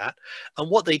something like that. And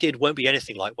what they did won't be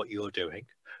anything like what you're doing,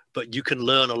 but you can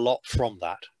learn a lot from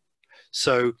that.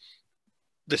 So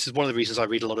this is one of the reasons I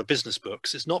read a lot of business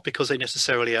books. It's not because they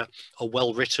necessarily are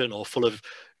well written or full of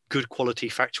good quality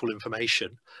factual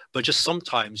information, but just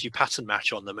sometimes you pattern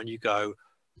match on them and you go,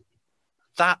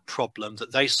 that problem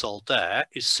that they solved there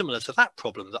is similar to that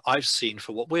problem that I've seen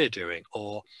for what we're doing.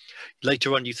 Or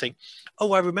later on you think,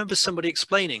 oh, I remember somebody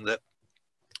explaining that.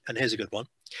 And here's a good one.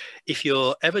 If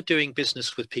you're ever doing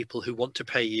business with people who want to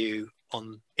pay you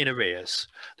in arrears,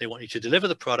 they want you to deliver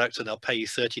the product and they'll pay you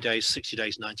 30 days, 60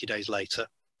 days, 90 days later.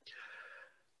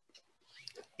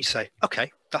 You say,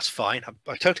 okay, that's fine.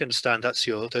 I totally understand. Those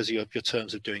are your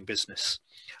terms of doing business.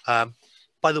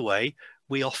 By the way,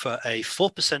 we offer a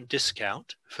 4%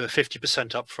 discount for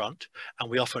 50% upfront, and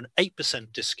we offer an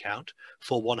 8% discount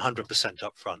for 100%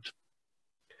 upfront.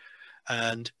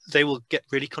 And they will get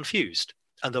really confused,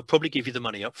 and they'll probably give you the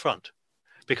money up front,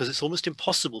 because it's almost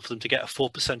impossible for them to get a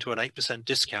 4% or an 8%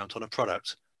 discount on a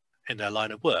product in their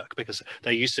line of work, because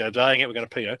they're used to buying it. We're going to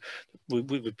pay,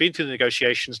 we've been through the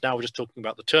negotiations. Now we're just talking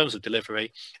about the terms of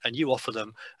delivery, and you offer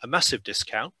them a massive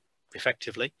discount,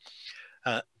 effectively,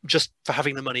 just for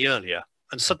having the money earlier.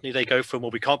 And suddenly they go from,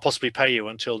 well, we can't possibly pay you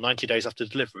until 90 days after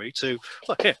delivery to,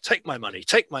 look, here, take my money,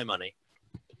 take my money.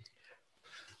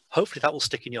 Hopefully that will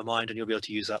stick in your mind and you'll be able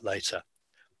to use that later.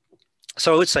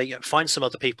 So I would say, find some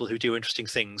other people who do interesting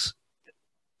things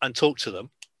and talk to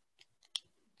them.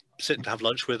 Sit and have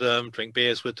lunch with them, drink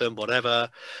beers with them, whatever,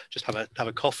 just have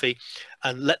a coffee,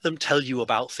 and let them tell you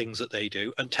about things that they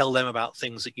do, and tell them about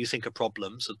things that you think are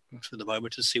problems for the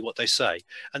moment, and see what they say.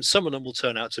 And some of them will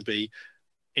turn out to be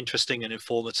interesting and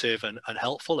informative and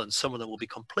helpful, and some of them will be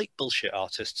complete bullshit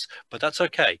artists, but that's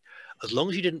okay. As long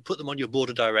as you didn't put them on your board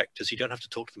of directors, you don't have to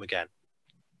talk to them again.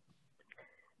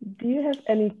 Do you have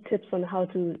any tips on how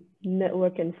to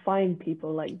network and find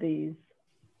people like these?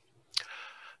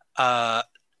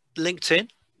 LinkedIn,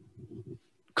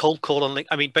 cold call on LinkedIn.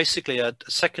 I mean, basically a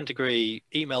second degree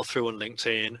email through on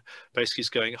LinkedIn, basically is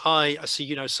going, hi, I see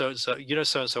you know so-and-so, you know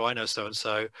so-and-so, I know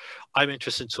so-and-so. I'm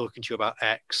interested in talking to you about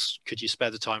X. Could you spare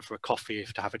the time for a coffee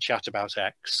to have a chat about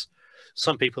X?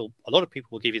 A lot of people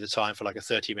will give you the time for like a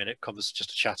 30-minute conversation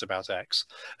just to chat about X,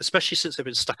 especially since they've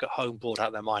been stuck at home, bored out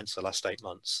of their minds the last 8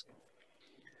 months.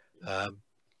 I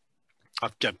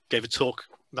gave a talk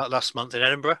last month in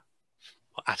Edinburgh,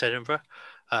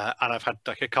 and I've had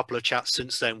like a couple of chats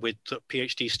since then with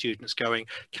PhD students going,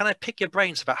 can I pick your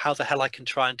brains about how the hell I can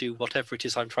try and do whatever it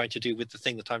is I'm trying to do with the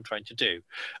thing that I'm trying to do?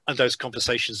 And those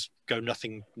conversations go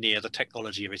nothing near the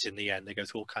technology of it in the end. They go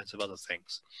through all kinds of other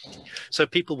things. So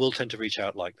people will tend to reach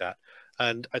out like that.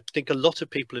 And I think a lot of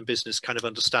people in business kind of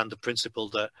understand the principle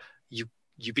that you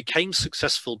became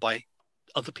successful by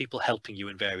other people helping you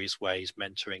in various ways,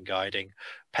 mentoring, guiding.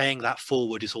 Paying that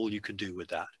forward is all you can do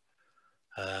with that.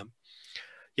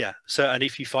 Yeah, so, and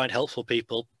if you find helpful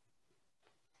people,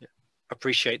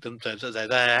 appreciate them, that they're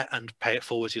there, and pay it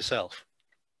forward yourself.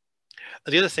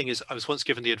 And the other thing is, I was once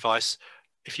given the advice,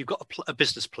 if you've got a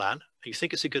business plan, and you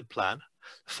think it's a good plan,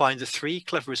 find the 3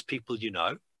 cleverest people you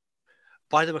know,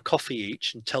 buy them a coffee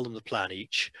each and tell them the plan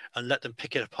each, and let them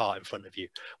pick it apart in front of you,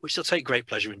 which they'll take great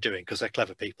pleasure in doing because they're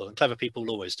clever people, and clever people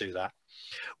will always do that.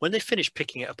 When they finish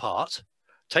picking it apart,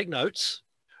 take notes.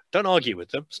 Don't argue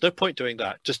with them. There's no point doing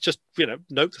that. Just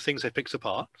note the things they picked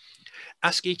apart.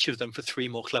 Ask each of them for 3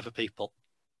 more clever people.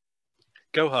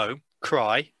 Go home,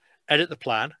 cry, edit the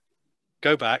plan,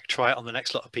 go back, try it on the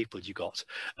next lot of people you got.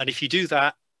 And if you do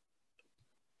that,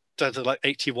 down to like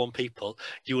 81 people,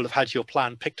 you will have had your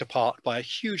plan picked apart by a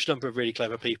huge number of really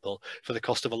clever people for the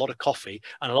cost of a lot of coffee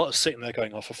and a lot of sitting there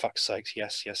going, oh, for fuck's sakes,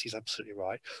 yes, he's absolutely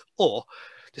right. Or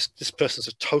this person's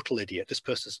a total idiot. This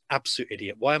person's an absolute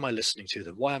idiot. Why am I listening to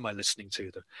them? Why am I listening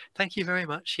to them? Thank you very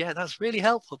much. Yeah, that's really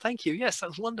helpful. Thank you. Yes,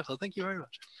 that's wonderful. Thank you very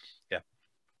much. Yeah.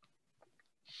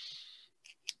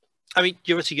 I mean,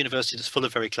 you're at a university that's full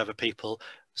of very clever people,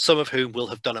 some of whom will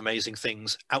have done amazing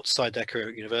things outside their career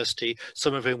at university,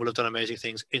 some of whom will have done amazing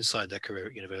things inside their career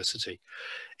at university.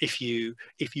 If you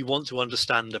want to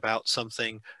understand about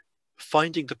something,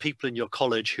 finding the people in your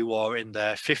college who are in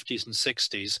their 50s and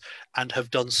 60s and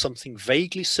have done something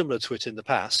vaguely similar to it in the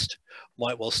past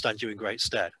might well stand you in great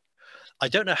stead. I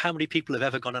don't know how many people have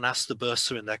ever gone and asked the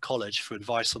bursar in their college for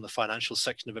advice on the financial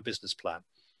section of a business plan.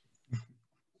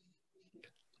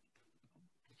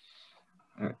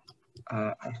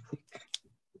 I think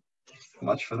thanks so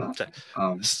much for that.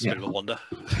 This is a bit of a wonder.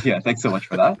 Yeah, thanks so much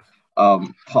for that.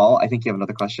 Paul, I think you have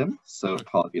another question. So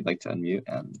Paul, if you'd like to unmute.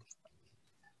 And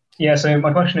yeah, so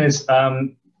my question is,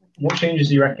 what changes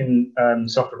do you reckon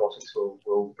soft robotics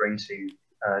will bring to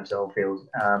the whole field?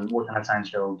 What kind of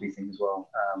timescale do you think as well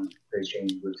those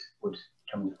changes would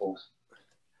come into force?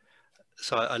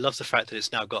 So I love the fact that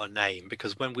it's now got a name,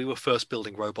 because when we were first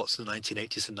building robots in the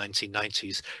 1980s and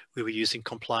 1990s, we were using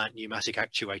compliant pneumatic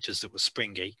actuators that were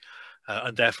springy,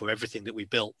 and therefore everything that we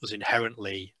built was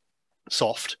inherently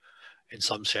soft in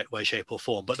some way, shape or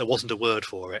form, but there wasn't a word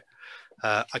for it.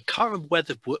 I can't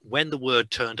remember when the word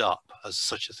turned up as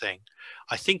such a thing.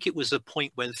 I think it was a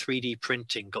point when 3D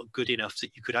printing got good enough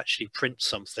that you could actually print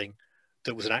something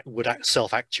that would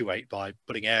self-actuate by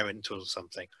putting air into it or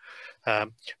something.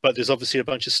 But there's obviously a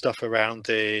bunch of stuff around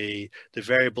the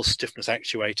variable stiffness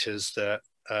actuators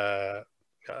that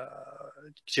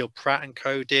Jill Pratt and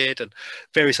Co did, and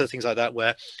various other things like that,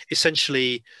 where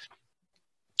essentially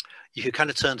you could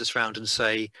kind of turn this around and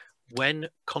say, when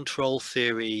control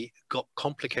theory got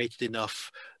complicated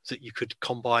enough that you could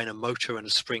combine a motor and a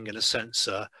spring and a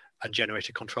sensor and generate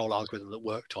a control algorithm that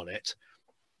worked on it,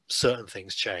 certain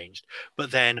things changed.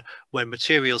 But then when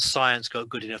materials science got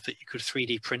good enough that you could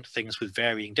 3D print things with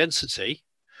varying density,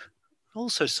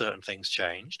 also certain things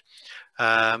changed.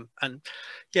 And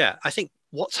yeah, I think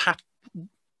what's happened,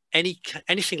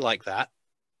 anything like that.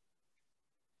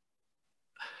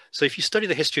 So if you study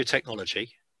the history of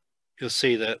technology, you'll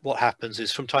see that what happens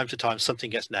is from time to time something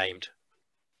gets named,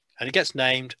 and it gets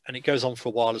named and it goes on for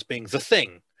a while as being the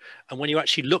thing. And when you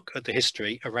actually look at the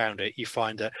history around it, you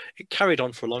find that it carried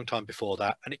on for a long time before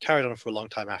that, and it carried on for a long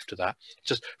time after that.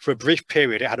 Just for a brief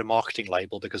period, it had a marketing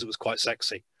label because it was quite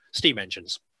sexy. Steam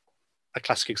engines, a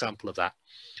classic example of that.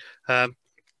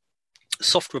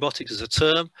 Soft robotics is a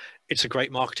term. It's a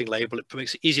great marketing label. It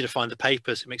makes it easy to find the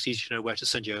papers. It makes it easy to know where to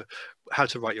send you, how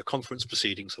to write your conference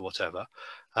proceedings or whatever.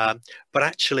 But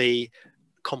actually,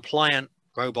 compliant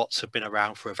robots have been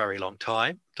around for a very long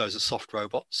time. Those are soft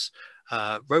robots.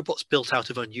 Robots built out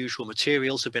of unusual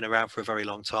materials have been around for a very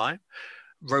long time.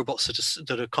 Robots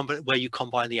that are where you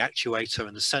combine the actuator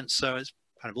and the sensor has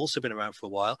kind of also been around for a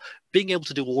while. Being able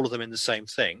to do all of them in the same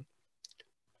thing,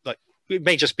 like it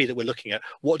may just be that we're looking at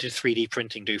what did 3D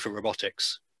printing do for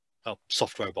robotics? Well,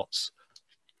 soft robots.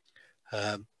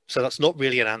 So that's not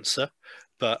really an answer,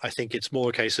 but I think it's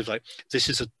more a case of like, this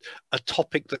is a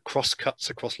topic that cross-cuts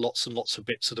across lots and lots of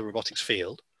bits of the robotics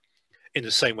field, in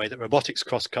the same way that robotics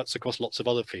cross-cuts across lots of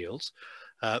other fields,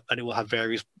 and it will have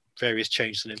various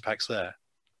changes and impacts there.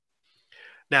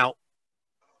 Now,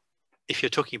 if you're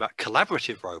talking about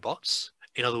collaborative robots,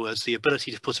 in other words, the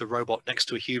ability to put a robot next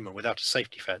to a human without a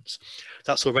safety fence,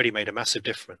 that's already made a massive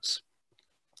difference.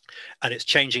 And it's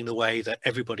changing the way that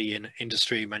everybody in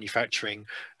industry, manufacturing,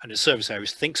 and in service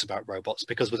areas thinks about robots,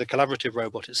 because with a collaborative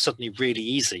robot, it's suddenly really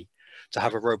easy to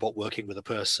have a robot working with a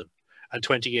person. And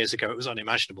 20 years ago, it was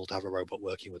unimaginable to have a robot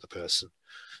working with a person.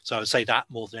 So I would say that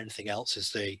more than anything else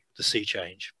is the sea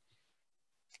change.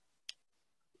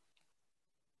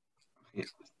 Yeah.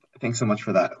 Thanks so much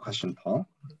for that question, Paul.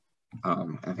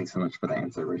 And thanks so much for the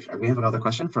answer, Rich. We have another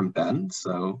question from Ben.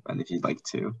 So, Ben, if you'd like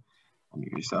to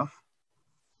unmute yourself.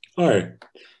 Hi.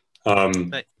 Hey. Can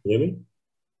you hear me?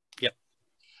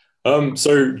 Yep.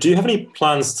 So do you have any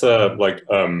plans to like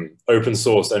open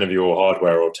source any of your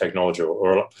hardware or technology,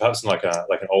 or perhaps like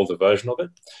an older version of it?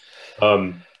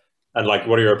 And like,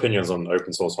 what are your opinions on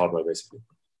open source hardware, basically?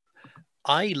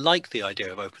 I like the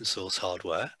idea of open source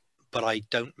hardware, but I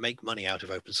don't make money out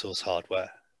of open source hardware.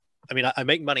 I mean, I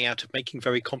make money out of making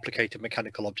very complicated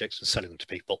mechanical objects and selling them to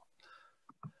people.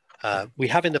 We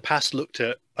have in the past looked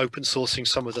at open sourcing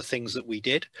some of the things that we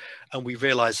did, and we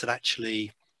realized that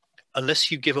actually,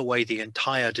 unless you give away the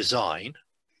entire design,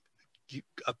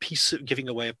 giving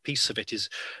away a piece of it is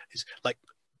like,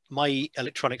 my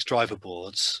electronics driver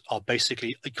boards are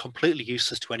basically completely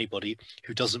useless to anybody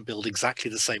who doesn't build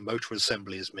exactly the same motor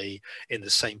assembly as me in the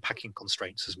same packing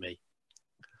constraints as me.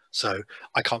 So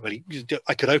I can't really,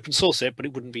 I could open source it, but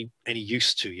it wouldn't be any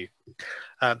use to you.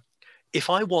 If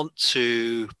I want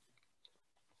to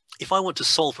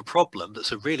solve a problem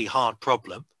that's a really hard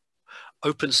problem,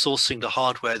 open sourcing the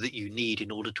hardware that you need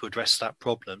in order to address that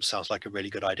problem sounds like a really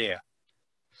good idea.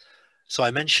 So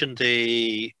I mentioned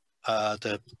the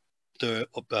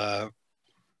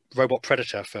robot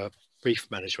Predator for reef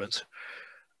management.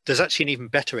 There's actually an even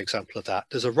better example of that.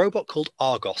 There's a robot called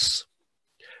Argos,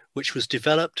 which was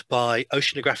developed by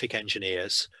oceanographic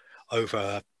engineers over,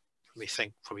 let me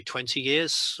think, probably 20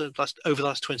 years, over the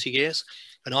last 20 years.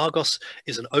 And Argos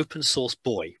is an open source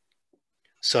buoy.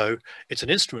 So it's an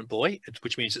instrument buoy,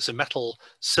 which means it's a metal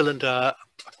cylinder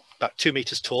about 2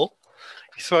 meters tall.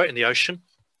 You throw it in the ocean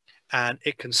and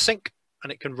it can sink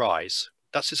and it can rise.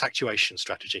 That's its actuation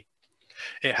strategy.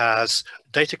 It has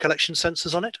data collection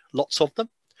sensors on it, lots of them,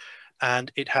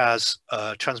 and it has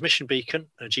a transmission beacon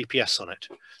and a GPS on it.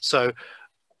 So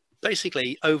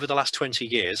basically, over the last 20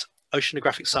 years,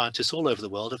 oceanographic scientists all over the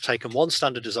world have taken one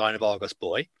standard design of Argos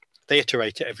buoy. They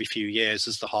iterate it every few years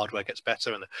as the hardware gets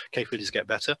better and the capabilities get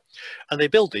better. And they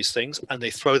build these things and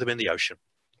they throw them in the ocean.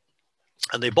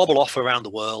 And they bobble off around the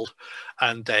world,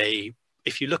 and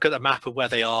if you look at the map of where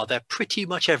they are, they're pretty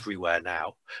much everywhere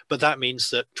now. But that means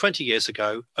that 20 years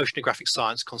ago, oceanographic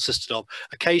science consisted of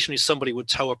occasionally somebody would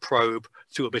tow a probe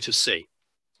through a bit of sea.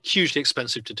 Hugely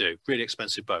expensive to do, really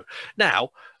expensive boat.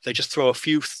 Now, they just throw a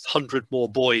few hundred more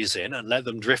buoys in and let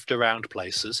them drift around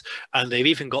places. And they've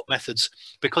even got methods,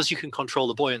 because you can control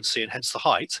the buoyancy and hence the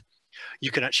height, you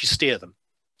can actually steer them.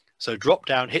 So drop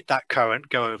down, hit that current,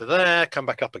 go over there, come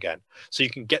back up again. So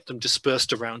you can get them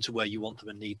dispersed around to where you want them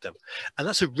and need them. And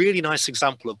that's a really nice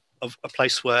example of a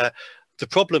place where the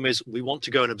problem is we want to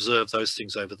go and observe those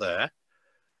things over there.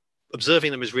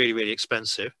 Observing them is really, really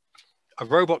expensive. A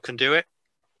robot can do it.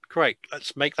 Great,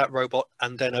 let's make that robot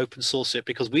and then open source it,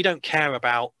 because we don't care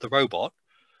about the robot.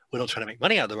 We're not trying to make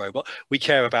money out of the robot. We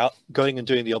care about going and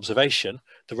doing the observation.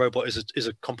 The robot is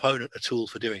a component, a tool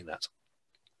for doing that.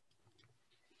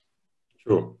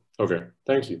 Sure. Okay.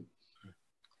 Thank you.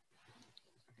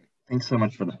 Thanks so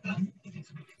much for that,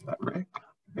 Rick.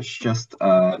 It's just,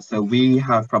 so we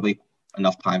have probably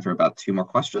enough time for about 2 more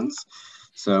questions.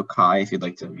 So Kai, if you'd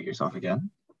like to mute yourself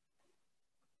again.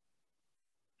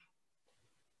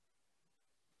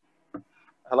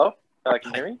 Hello, can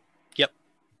you hear me? Yep.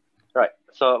 Right.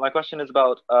 So my question is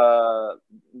about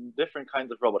different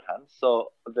kinds of robot hands.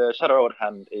 So the shadow robot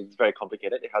hand is very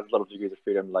complicated. It has a lot of degrees of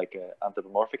freedom, like an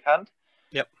anthropomorphic hand.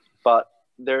 Yep. But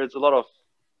there's a lot of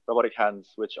robotic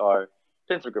hands which are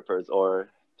pincer grippers or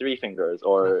 3 fingers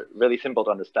or really simple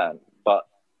to understand. But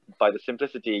by the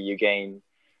simplicity, you gain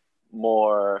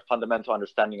more fundamental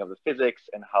understanding of the physics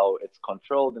and how it's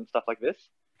controlled and stuff like this.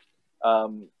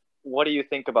 What do you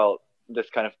think about this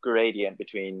kind of gradient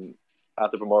between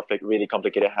anthropomorphic, really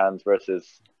complicated hands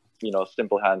versus,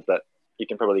 simple hands that you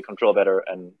can probably control better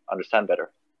and understand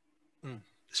better?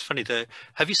 It's funny,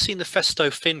 have you seen the Festo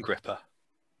fin gripper?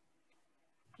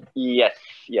 Yes,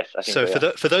 I think so.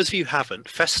 So for those of you who haven't,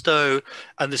 Festo,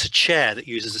 and there's a chair that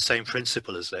uses the same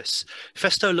principle as this.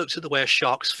 Festo looked at the way a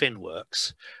shark's fin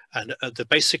works, and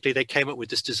basically they came up with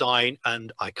this design,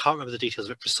 and I can't remember the details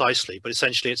of it precisely, but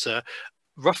essentially it's a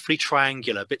roughly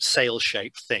triangular, bit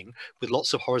sail-shaped thing with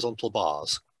lots of horizontal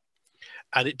bars.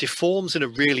 And it deforms in a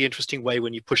really interesting way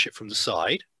when you push it from the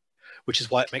side, which is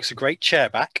why it makes a great chair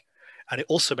back. And it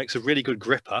also makes a really good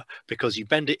gripper because you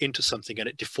bend it into something and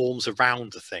it deforms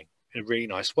around the thing in a really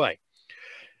nice way.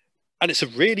 And it's a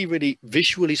really, really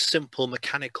visually simple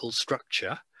mechanical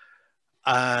structure.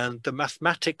 And the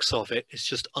mathematics of it is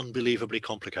just unbelievably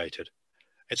complicated.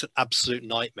 It's an absolute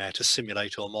nightmare to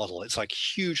simulate or model. It's like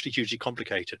hugely, hugely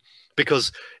complicated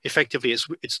because effectively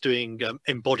it's doing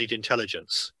embodied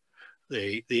intelligence.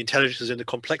 The intelligence is in the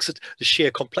complexity, the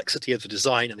sheer complexity of the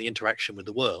design and the interaction with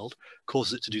the world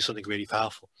causes it to do something really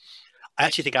powerful. I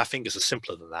actually think our fingers are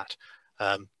simpler than that.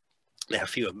 They have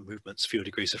fewer movements, fewer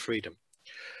degrees of freedom.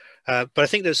 But I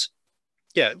think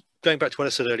going back to what I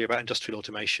said earlier about industrial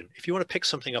automation, if you want to pick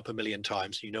something up 1 million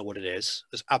times and you know what it is,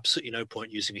 there's absolutely no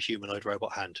point using a humanoid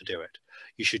robot hand to do it.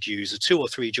 You should use a 2 or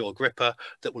 3 jaw gripper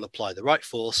that will apply the right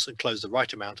force and close the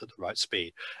right amount at the right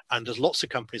speed. And there's lots of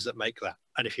companies that make that.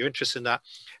 And if you're interested in that,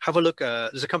 have a look.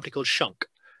 There's a company called Shunk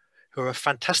who are a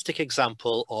fantastic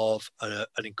example of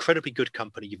an incredibly good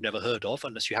company you've never heard of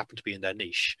unless you happen to be in their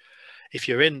niche. If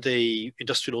you're in the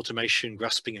industrial automation,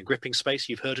 grasping and gripping space,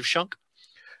 you've heard of Schunk,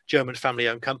 German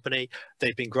family-owned company.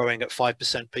 They've been growing at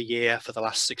 5% per year for the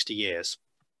last 60 years.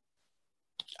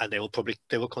 And they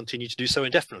will continue to do so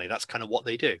indefinitely. That's kind of what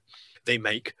they do. They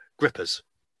make grippers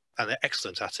and they're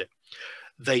excellent at it.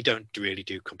 They don't really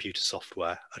do computer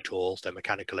software at all. They're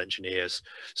mechanical engineers.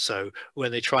 So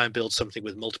when they try and build something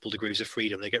with multiple degrees of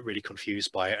freedom, they get really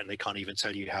confused by it, and they can't even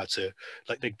tell you how to,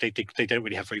 like, they don't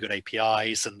really have very good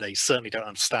APIs, and they certainly don't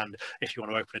understand if you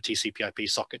want to open a TCP/IP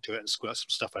socket to it and squirt some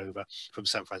stuff over from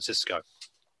San Francisco.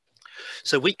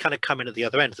 So we kind of come in at the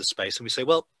other end of the space and we say,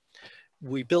 well,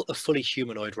 we built a fully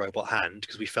humanoid robot hand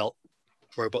because we felt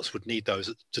robots would need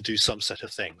those to do some set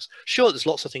of things. Sure, there's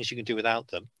lots of things you can do without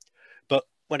them, but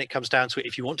when it comes down to it,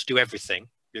 if you want to do everything,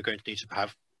 you're going to need to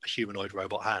have a humanoid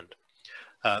robot hand.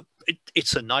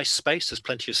 It's a nice space. There's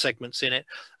plenty of segments in it.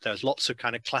 There's lots of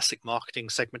kind of classic marketing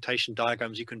segmentation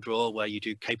diagrams you can draw where you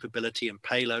do capability and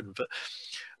payload. But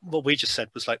what we just said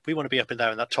was, like, we want to be up in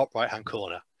there in that top right-hand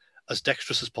corner, as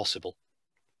dexterous as possible,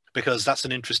 because that's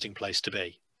an interesting place to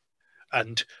be.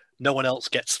 And no one else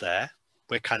gets there.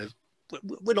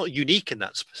 We're not unique in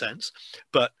that sense,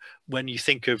 but when you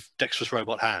think of dexterous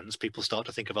robot hands, people start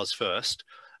to think of us first.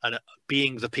 And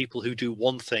being the people who do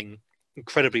one thing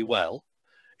incredibly well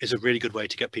is a really good way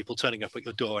to get people turning up at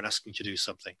your door and asking you to do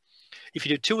something. If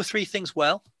you do 2 or 3 things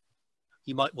well,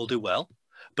 you might well do well.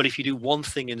 But if you do one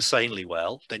thing insanely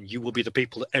well, then you will be the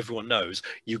people that everyone knows.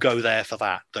 You go there for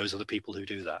that. Those are the people who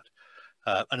do that.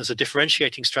 And as a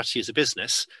differentiating strategy as a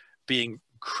business, being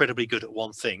incredibly good at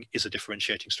one thing is a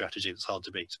differentiating strategy that's hard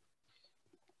to beat.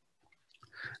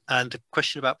 And the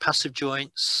question about passive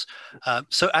joints.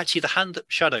 So actually the hand that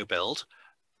Shadow build,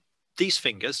 these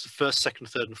fingers, the first, second,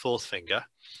 third, and fourth finger,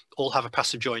 all have a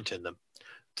passive joint in them.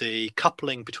 The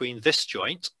coupling between this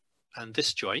joint and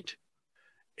this joint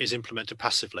is implemented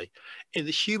passively. In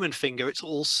the human finger, it's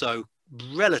also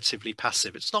relatively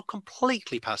passive. It's not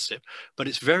completely passive, but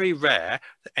it's very rare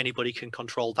that anybody can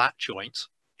control that joint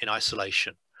in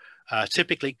isolation.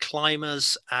 Typically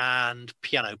climbers and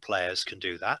piano players can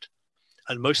do that,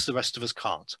 and most of the rest of us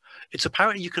can't. It's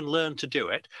apparently you can learn to do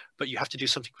it, but you have to do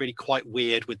something really quite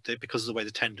weird with it because of the way the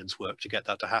tendons work to get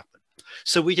that to happen.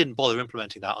 So we didn't bother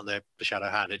implementing that on the Shadow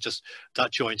hand. It just,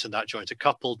 that joint and that joint are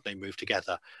coupled, they move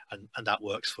together, and that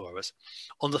works for us.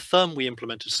 On the thumb, we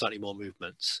implemented slightly more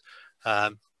movements.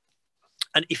 And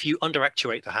if you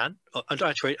underactuate the hand, or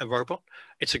underactuate a robot,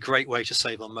 it's a great way to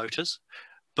save on motors.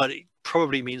 But it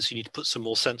probably means you need to put some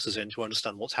more sensors in to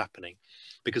understand what's happening.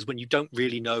 Because when you don't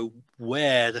really know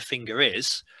where the finger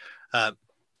is,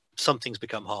 some things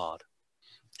become hard.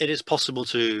 It is possible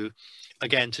to,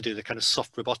 again, to do the kind of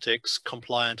soft robotics,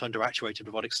 compliant, underactuated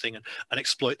robotics thing and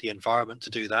exploit the environment to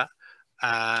do that.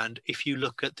 And if you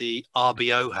look at the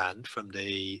RBO hand from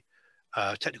the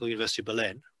Technical University of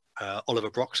Berlin, Oliver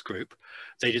Brock's group,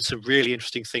 they did some really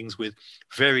interesting things with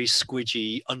very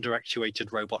squidgy,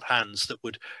 underactuated robot hands that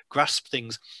would grasp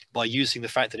things by using the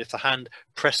fact that if the hand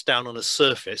pressed down on a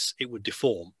surface, it would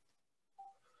deform.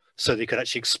 So they could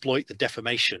actually exploit the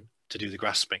deformation to do the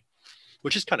grasping,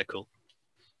 which is kind of cool.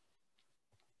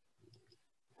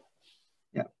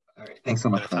 Yeah. All right. Thanks so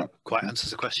much for that. Quite answers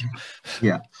the question.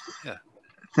 Yeah. Yeah.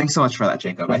 Thanks so much for that,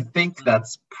 Jacob. I think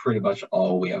that's pretty much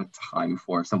all we have time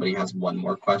for. If somebody has one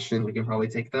more question, we can probably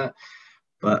take that.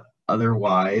 But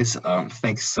otherwise,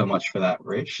 thanks so much for that,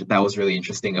 Rich. That was really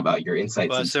interesting about your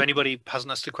insights. Well, so anybody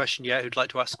hasn't asked a question yet who'd like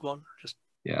to ask one? Just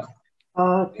yeah.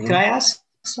 Can I ask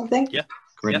something? Yeah.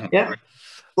 Great. Yeah.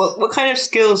 Well, what kind of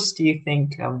skills do you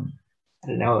think? I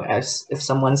don't know. As if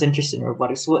someone's interested in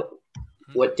robotics, what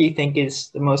do you think is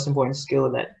the most important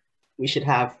skill that we should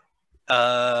have?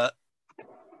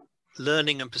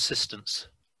 Learning and persistence,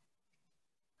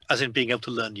 as in being able to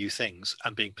learn new things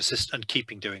and being persistent and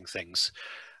keeping doing things.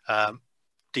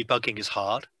 Debugging is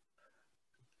hard,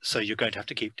 so you're going to have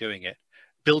to keep doing it.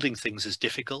 Building things is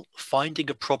difficult. Finding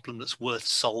a problem that's worth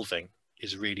solving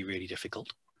is really, really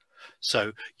difficult.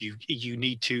 So you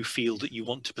need to feel that you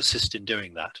want to persist in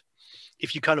doing that.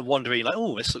 If you kind of wandering like,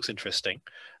 oh, this looks interesting,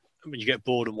 when you get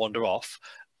bored and wander off,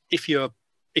 if you're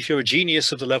a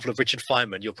genius of the level of Richard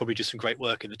Feynman, you'll probably do some great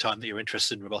work in the time that you're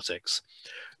interested in robotics.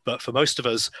 But for most of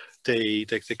us, the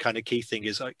kind of key thing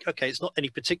is, like, okay, it's not any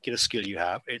particular skill you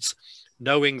have. It's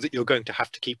knowing that you're going to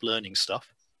have to keep learning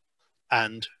stuff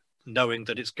and knowing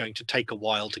that it's going to take a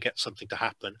while to get something to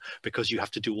happen because you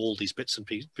have to do all these bits of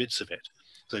it.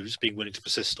 So just being willing to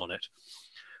persist on it.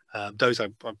 Those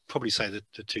I'd probably say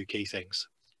the 2 key things.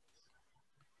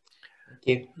 Thank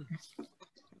you.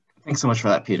 Thanks so much for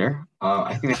that, Peter.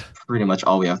 I think that's pretty much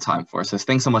all we have time for. So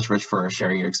thanks so much, Rich, for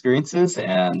sharing your experiences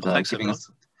and giving us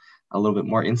a little bit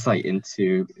more insight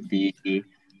into the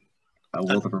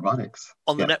world of robotics.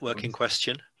 On the networking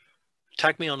question,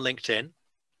 tag me on LinkedIn.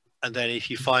 And then if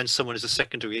you find someone as a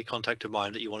secondary contact of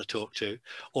mine that you want to talk to,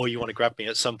 or you want to grab me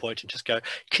at some point and just go,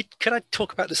 can I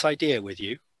talk about this idea with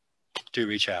you? Do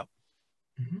reach out.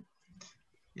 Mm-hmm.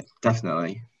 Yeah,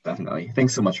 definitely.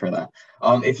 Thanks so much for that.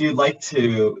 If you'd like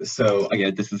to, so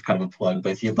again, this is kind of a plug,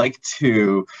 but if you'd like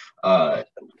to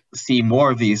see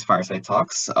more of these Fireside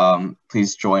Talks,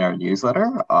 please join our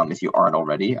newsletter if you aren't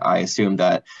already. I assume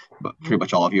that pretty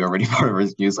much all of you are already part of our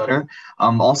newsletter.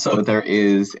 Also, there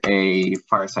is a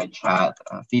Fireside Chat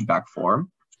feedback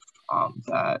form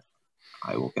that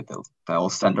I will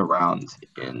send around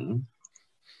in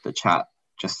the chat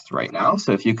just right now.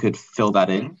 So if you could fill that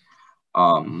in,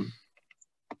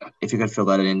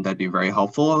 that'd be very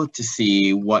helpful to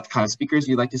see what kind of speakers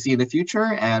you'd like to see in the future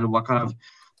and what kind of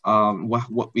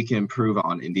what we can improve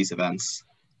on in these events.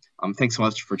 Thanks so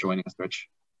much for joining us, Rich.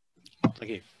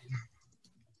 Thank you.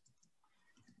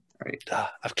 All right.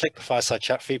 I've clicked the Fireside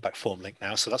Chat feedback form link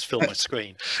now, so that's filled my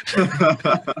screen.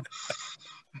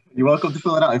 You're welcome to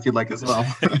fill it out if you'd like as well.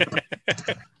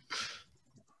 Okay.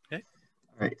 All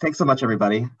right. Thanks so much,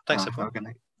 everybody. Thanks, everyone. Have a good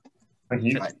night. Thank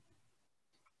you. Bye.